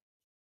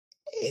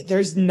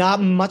there's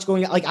not much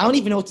going on. I don't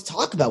even know what to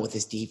talk about with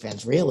this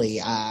defense,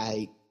 really.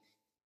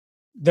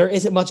 There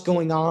isn't much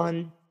going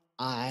on.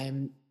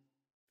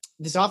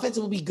 This offense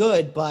will be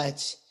good,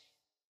 but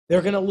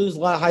they're going to lose a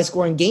lot of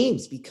high-scoring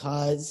games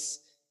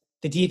because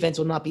the defense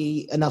will not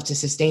be enough to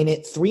sustain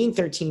it.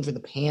 3-13 for the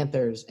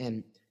Panthers,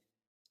 and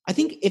I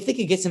think if they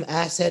could get some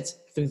assets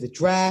through the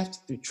draft,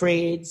 through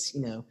trades,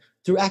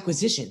 through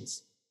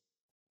acquisitions,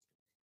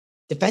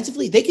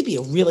 defensively, they could be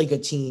a really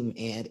good team.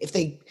 And if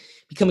they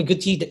become a good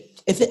team,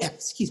 if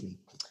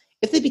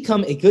they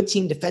become a good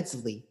team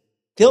defensively,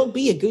 they'll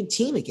be a good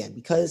team again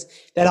because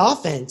that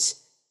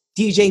offense,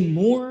 DJ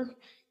Moore,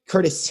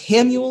 Curtis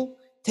Samuel,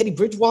 Teddy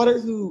Bridgewater,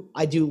 who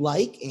I do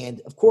like,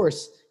 and of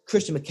course,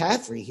 Christian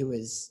McCaffrey, who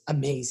is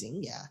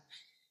amazing. Yeah.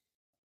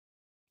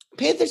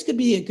 Panthers could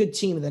be a good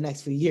team in the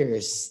next few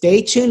years.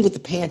 Stay tuned with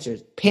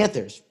the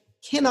Panthers.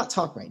 Cannot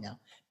talk right now.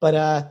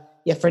 But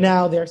for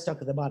now, they're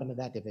stuck at the bottom of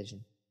that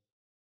division.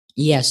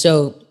 Yeah,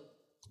 so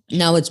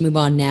now let's move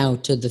on now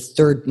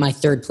to my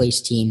third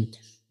place team,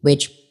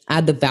 which I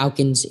have the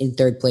Falcons in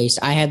third place.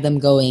 I have them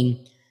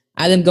going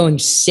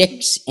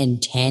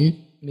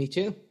 6-10. Me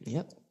too.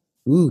 Yep.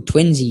 Ooh,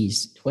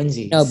 twinsies.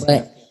 No,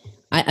 but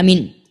I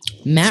mean,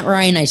 Matt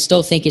Ryan, I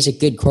still think is a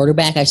good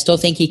quarterback. I still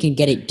think he can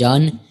get it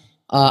done.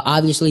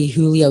 Obviously,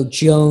 Julio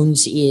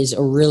Jones is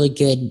a really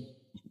good,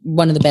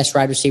 one of the best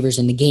wide receivers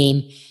in the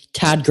game.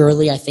 Todd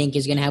Gurley, I think,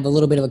 is going to have a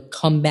little bit of a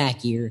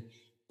comeback year,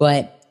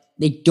 but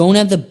they don't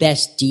have the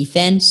best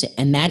defense,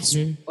 and that's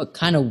what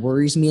kind of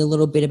worries me a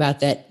little bit about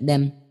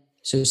them.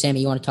 So, Sammy,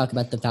 you want to talk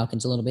about the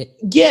Falcons a little bit?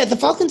 Yeah, the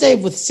Falcons I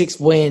have with 6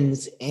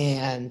 wins,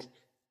 and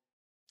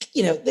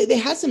they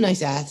have some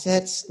nice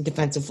assets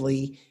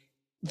defensively.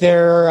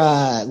 Their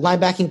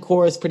linebacking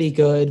core is pretty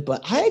good,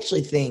 but I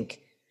actually think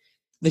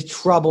the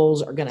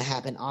troubles are going to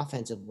happen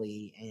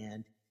offensively.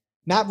 And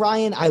Matt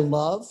Ryan, I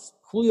love.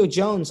 Julio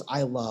Jones,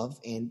 I love,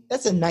 and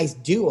that's a nice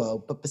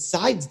duo. But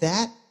besides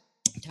that,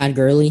 Todd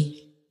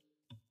Gurley.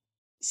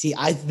 See,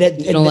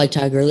 you don't like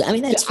Todd Gurley. I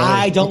mean, that's fair.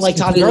 I don't like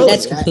Todd Gurley.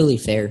 That's completely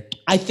fair.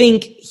 I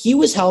think he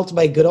was helped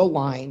by a good old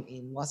line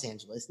in Los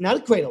Angeles. Not a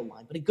great old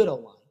line, but a good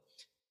old line.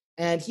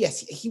 And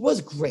yes, he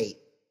was great,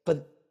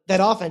 but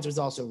that offense was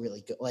also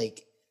really good.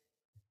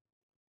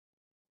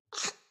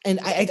 And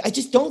I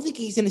just don't think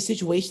he's in a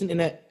situation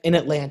in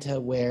Atlanta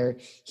where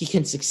he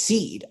can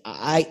succeed.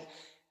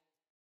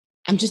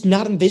 I'm just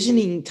not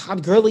envisioning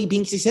Todd Gurley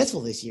being successful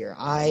this year.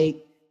 I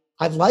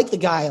like the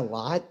guy a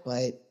lot,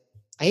 but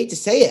I hate to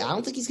say it, I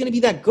don't think he's going to be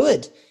that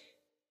good,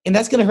 and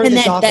that's going to hurt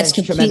this offense. That's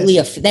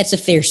completely that's a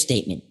fair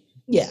statement.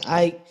 Yeah,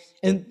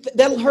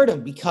 that'll hurt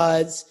him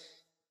because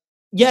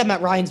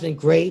Matt Ryan's been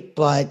great,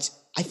 but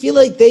I feel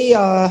like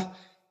their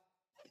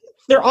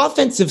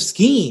offensive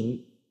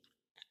scheme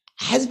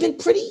has been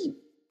pretty,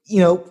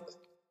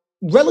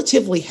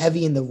 relatively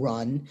heavy in the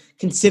run,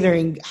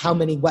 considering how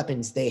many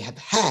weapons they have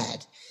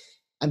had.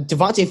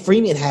 Devontae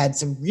Freeman had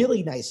some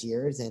really nice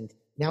years, and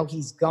now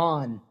he's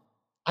gone.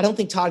 I don't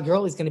think Todd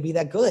Gurley's going to be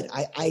that good.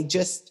 I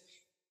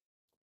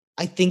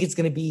think it's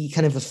going to be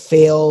kind of a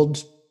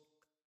failed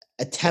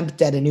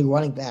attempt at a new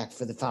running back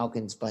for the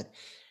Falcons, but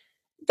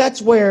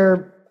that's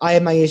where I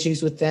have my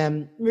issues with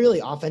them.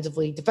 Really,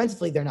 offensively,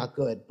 defensively, they're not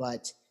good,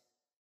 but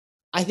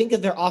I think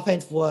if their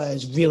offense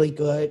was really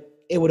good,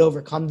 it would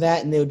overcome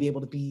that, and they would be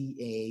able to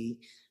be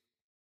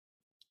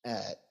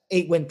a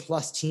 8-win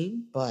plus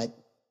team. But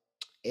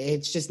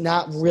it's just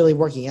not really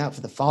working out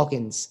for the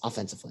Falcons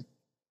offensively.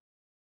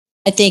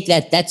 I think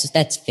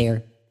that's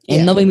fair.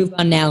 And then we move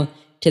on now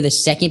to the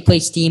second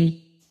place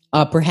team,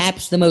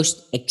 perhaps the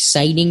most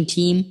exciting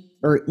team,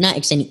 or not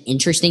exciting,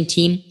 interesting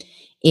team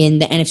in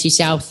the NFC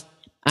South.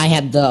 I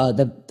have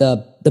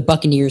the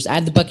Buccaneers. I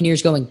have the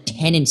Buccaneers going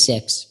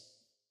 10-6.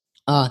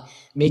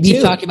 Me too.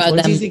 We talked about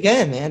them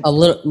again, man.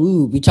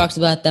 We talked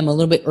about them a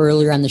little bit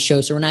earlier on the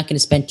show, so we're not going to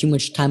spend too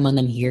much time on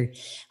them here.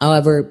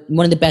 However,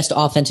 one of the best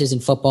offenses in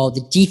football.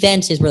 The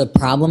defense is where the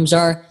problems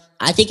are.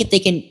 I think if they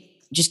can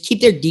just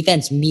keep their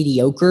defense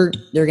mediocre,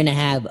 they're going to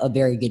have a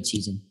very good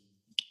season.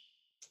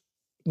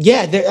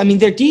 Yeah,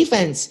 their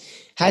defense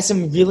has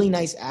some really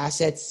nice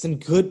assets, some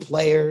good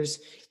players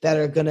that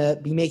are going to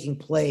be making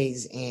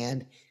plays,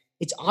 and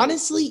it's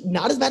honestly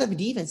not as bad of a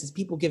defense as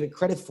people give it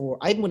credit for.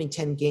 I'm winning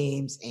 10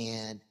 games,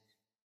 and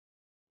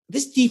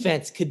this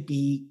defense could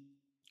be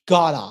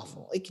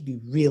god-awful. It could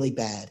be really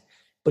bad,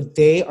 but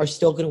they are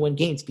still going to win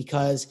games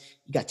because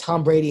you got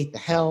Tom Brady at the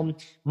helm.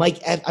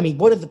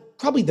 one of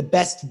probably the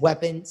best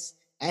weapons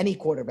any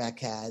quarterback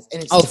has,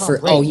 and it's Tom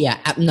Brady.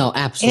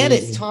 Absolutely. And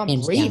it's Tom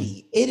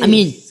Brady.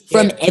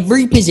 From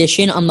every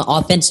position on the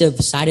offensive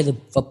side of the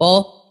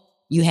football,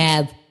 you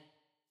have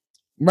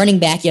running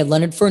back, you have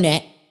Leonard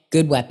Fournette,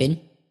 good weapon.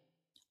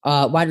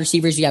 Wide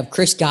receivers, you have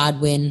Chris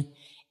Godwin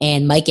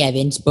and Mike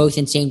Evans, both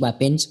insane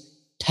weapons.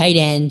 Tight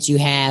ends, you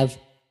have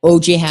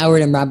O.J.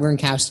 Howard and Rob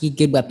Gronkowski,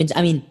 good weapons.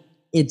 I mean,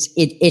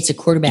 it's a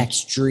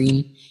quarterback's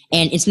dream.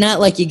 And it's not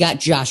like you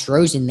got Josh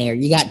Rosen there.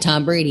 You got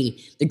Tom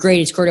Brady, the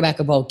greatest quarterback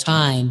of all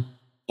time.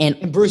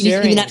 And Bruce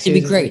Arians doesn't have to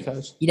be great.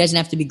 He doesn't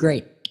have to be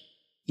great.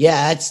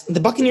 Yeah, the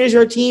Buccaneers are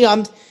a team.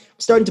 I'm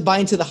starting to buy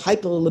into the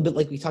hype a little bit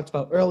like we talked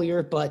about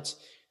earlier. But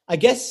I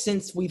guess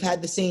since we've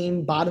had the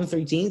same bottom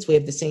 3 teams, we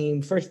have the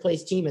same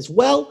first-place team as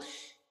well.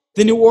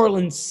 The New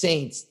Orleans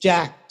Saints.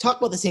 Jack, talk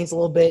about the Saints a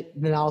little bit,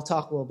 and then I'll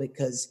talk a little bit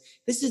because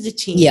this is a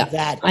team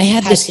that I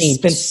have the Saints.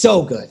 Been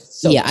so good.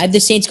 I have the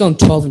Saints going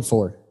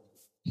 12-4.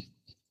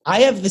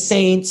 I have the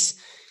Saints.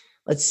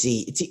 Let's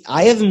see.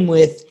 I have them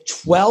with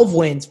 12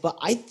 wins, but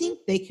I think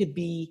they could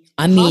be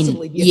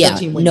possibly be a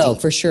 13-win team.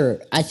 For sure.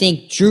 I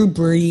think Drew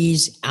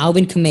Brees,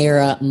 Alvin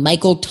Kamara,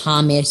 Michael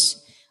Thomas,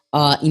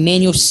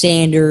 Emmanuel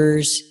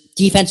Sanders,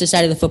 defensive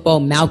side of the football,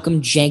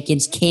 Malcolm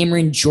Jenkins,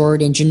 Cameron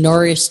Jordan,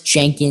 Janoris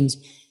Jenkins,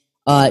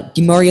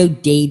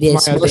 Demario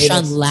Davis,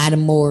 Marshawn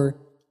Lattimore.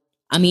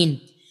 I mean,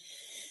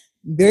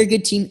 very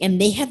good team, and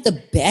they have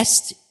the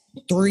best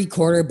 3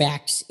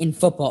 quarterbacks in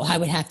football, I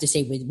would have to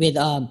say, with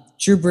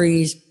Drew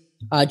Brees,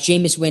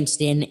 Jameis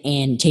Winston,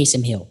 and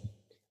Taysom Hill.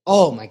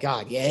 Oh, my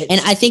God, yeah.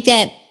 And I think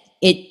that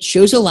it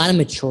shows a lot of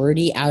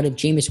maturity out of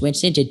Jameis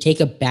Winston to take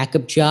a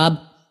backup job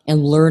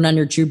and learn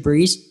under Drew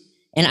Brees.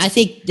 And I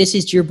think this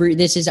is Drew Brees.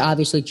 This is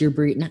obviously Drew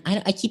Brees.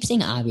 I keep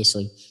saying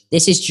obviously.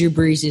 This is Drew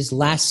Brees'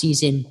 last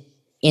season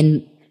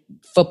in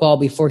football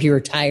before he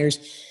retires.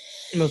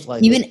 Most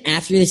likely. Even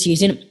after the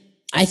season,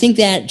 I think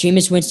that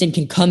Jameis Winston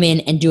can come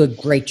in and do a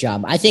great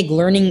job. I think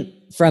learning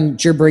from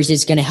Drew Brees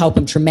is going to help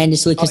him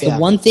tremendously because the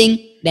one thing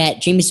that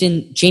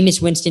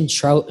Jameis Winston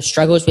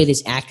struggles with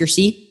is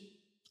accuracy.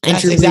 And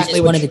Drew Brees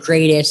is one of the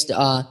greatest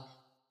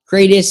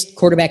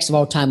quarterbacks of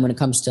all time when it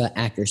comes to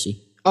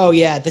accuracy. Oh,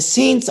 yeah. The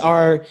Saints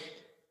are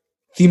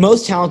the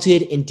most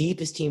talented and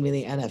deepest team in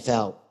the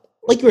NFL.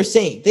 Like you were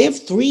saying, they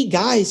have 3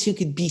 guys who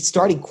could be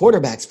starting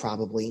quarterbacks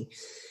probably.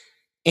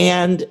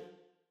 And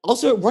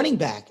also at running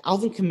back,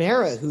 Alvin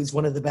Kamara, who's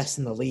one of the best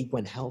in the league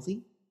when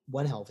healthy.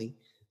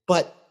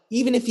 But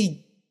even if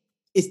he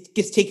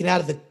gets taken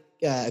out of the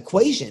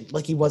equation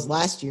like he was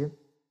last year,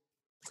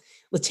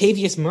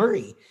 Latavius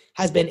Murray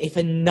has been a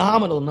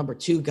phenomenal number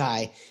 2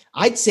 guy.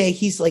 I'd say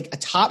he's like a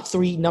top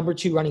 3 number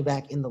 2 running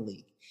back in the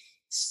league.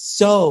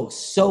 So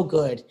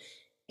good.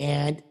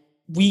 And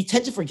we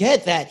tend to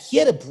forget that he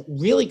had a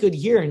really good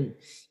year in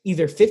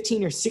either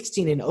 15 or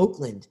 16 in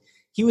Oakland.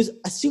 He was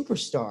a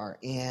superstar.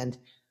 And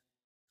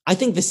I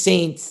think the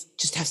Saints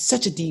just have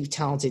such a deep,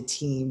 talented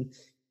team.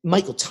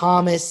 Michael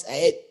Thomas,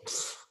 it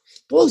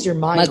blows your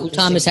mind. Michael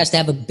Thomas has to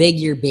have a big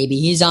year, baby.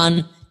 He's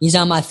on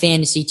my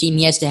fantasy team.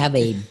 He has to have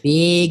a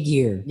big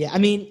year. Yeah, I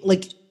mean,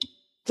 like,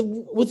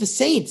 with the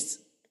Saints,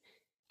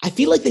 I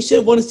feel like they should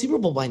have won a Super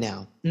Bowl by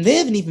now. And they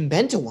haven't even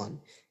been to one.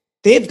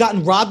 They have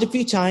gotten robbed a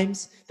few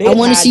times. I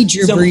want to see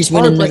Drew Brees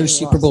win another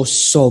Super Bowl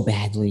so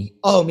badly.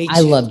 Oh, me too.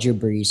 I love Drew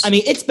Brees. I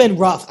mean, it's been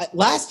rough.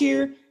 Last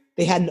year,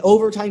 they had an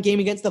overtime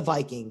game against the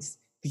Vikings.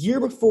 The year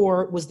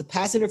before was the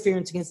pass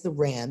interference against the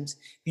Rams.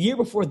 The year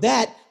before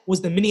that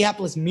was the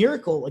Minneapolis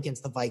Miracle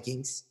against the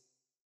Vikings.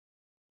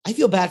 I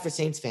feel bad for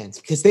Saints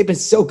fans because they've been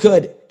so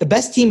good. The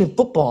best team in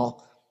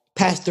football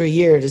past 3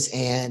 years,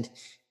 and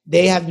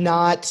they have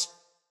not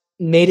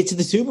made it to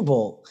the Super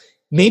Bowl.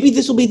 Maybe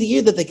this will be the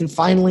year that they can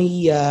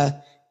finally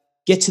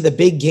get to the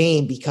big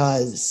game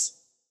because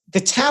the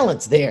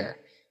talent's there.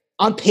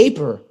 On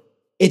paper,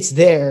 it's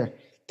there.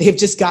 They've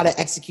just got to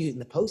execute in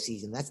the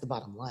postseason. That's the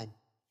bottom line.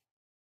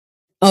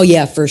 Oh,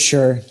 yeah, for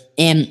sure.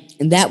 And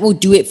that will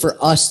do it for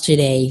us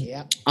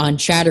today on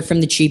Chatter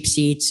from the Cheap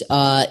Seats.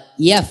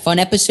 Fun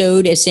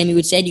episode. As Sammy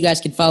would say, you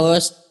guys can follow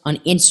us on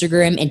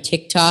Instagram and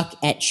TikTok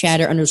at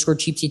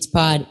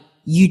chatter_cheapseatspod.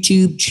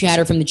 YouTube,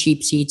 Chatter from the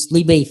Cheap Seats.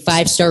 Leave a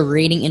 5-star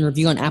rating and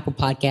review on Apple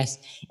Podcasts.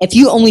 If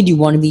you only do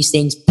one of these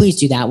things, please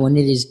do that one.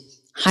 It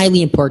is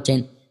highly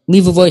important.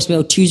 Leave a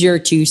voicemail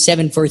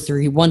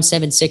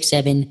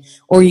 202-743-1767,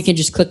 or you can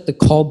just click the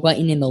call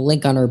button in the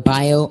link on our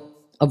bio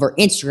of our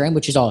Instagram,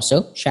 which is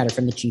also Chatter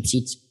from the Cheap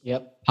Seats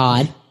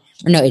pod.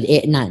 Or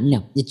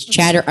it's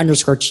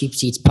Chatter_Cheap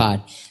Seats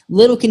pod.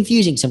 Little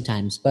confusing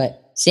sometimes,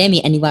 but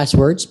Sammy, any last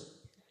words?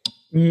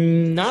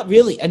 Not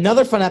really.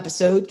 Another fun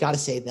episode. Got to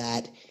say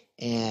that.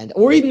 And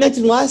Ori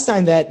mentioned last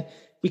time that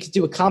we could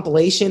do a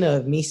compilation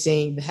of me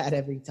saying that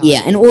every time.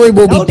 Yeah, and Ori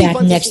will be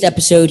back next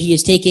episode. He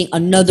is taking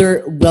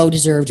another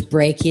well-deserved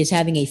break. He is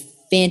having a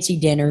fancy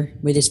dinner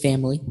with his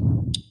family.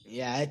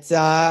 Yeah, it's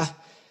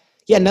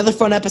another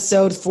fun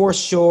episode for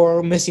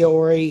sure. Miss you,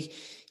 Ori.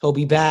 He'll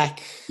be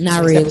back.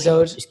 Not really.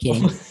 Episode. Just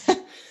kidding.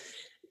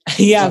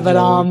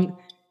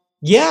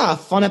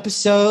 Fun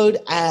episode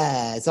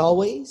as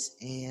always.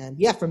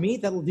 And for me,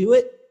 that'll do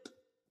it.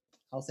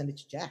 I'll send it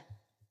to Jack.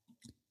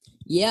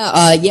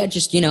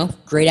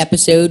 Great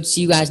episode.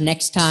 See you guys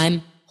next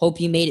time.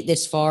 Hope you made it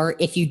this far.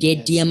 If you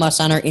did, DM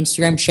us on our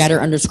Instagram,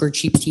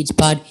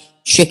 Chatter_CheapSeatsPod,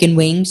 chicken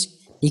wings,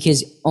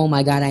 because, oh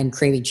my God, I'm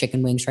craving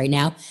chicken wings right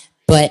now.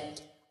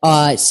 But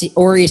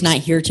Ori is not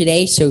here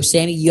today, so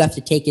Sammy, you have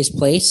to take his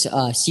place.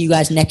 See you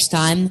guys next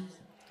time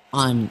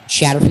on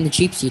Chatter from the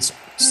Cheap Seats.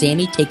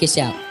 Sammy, take us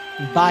out.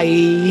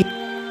 Bye.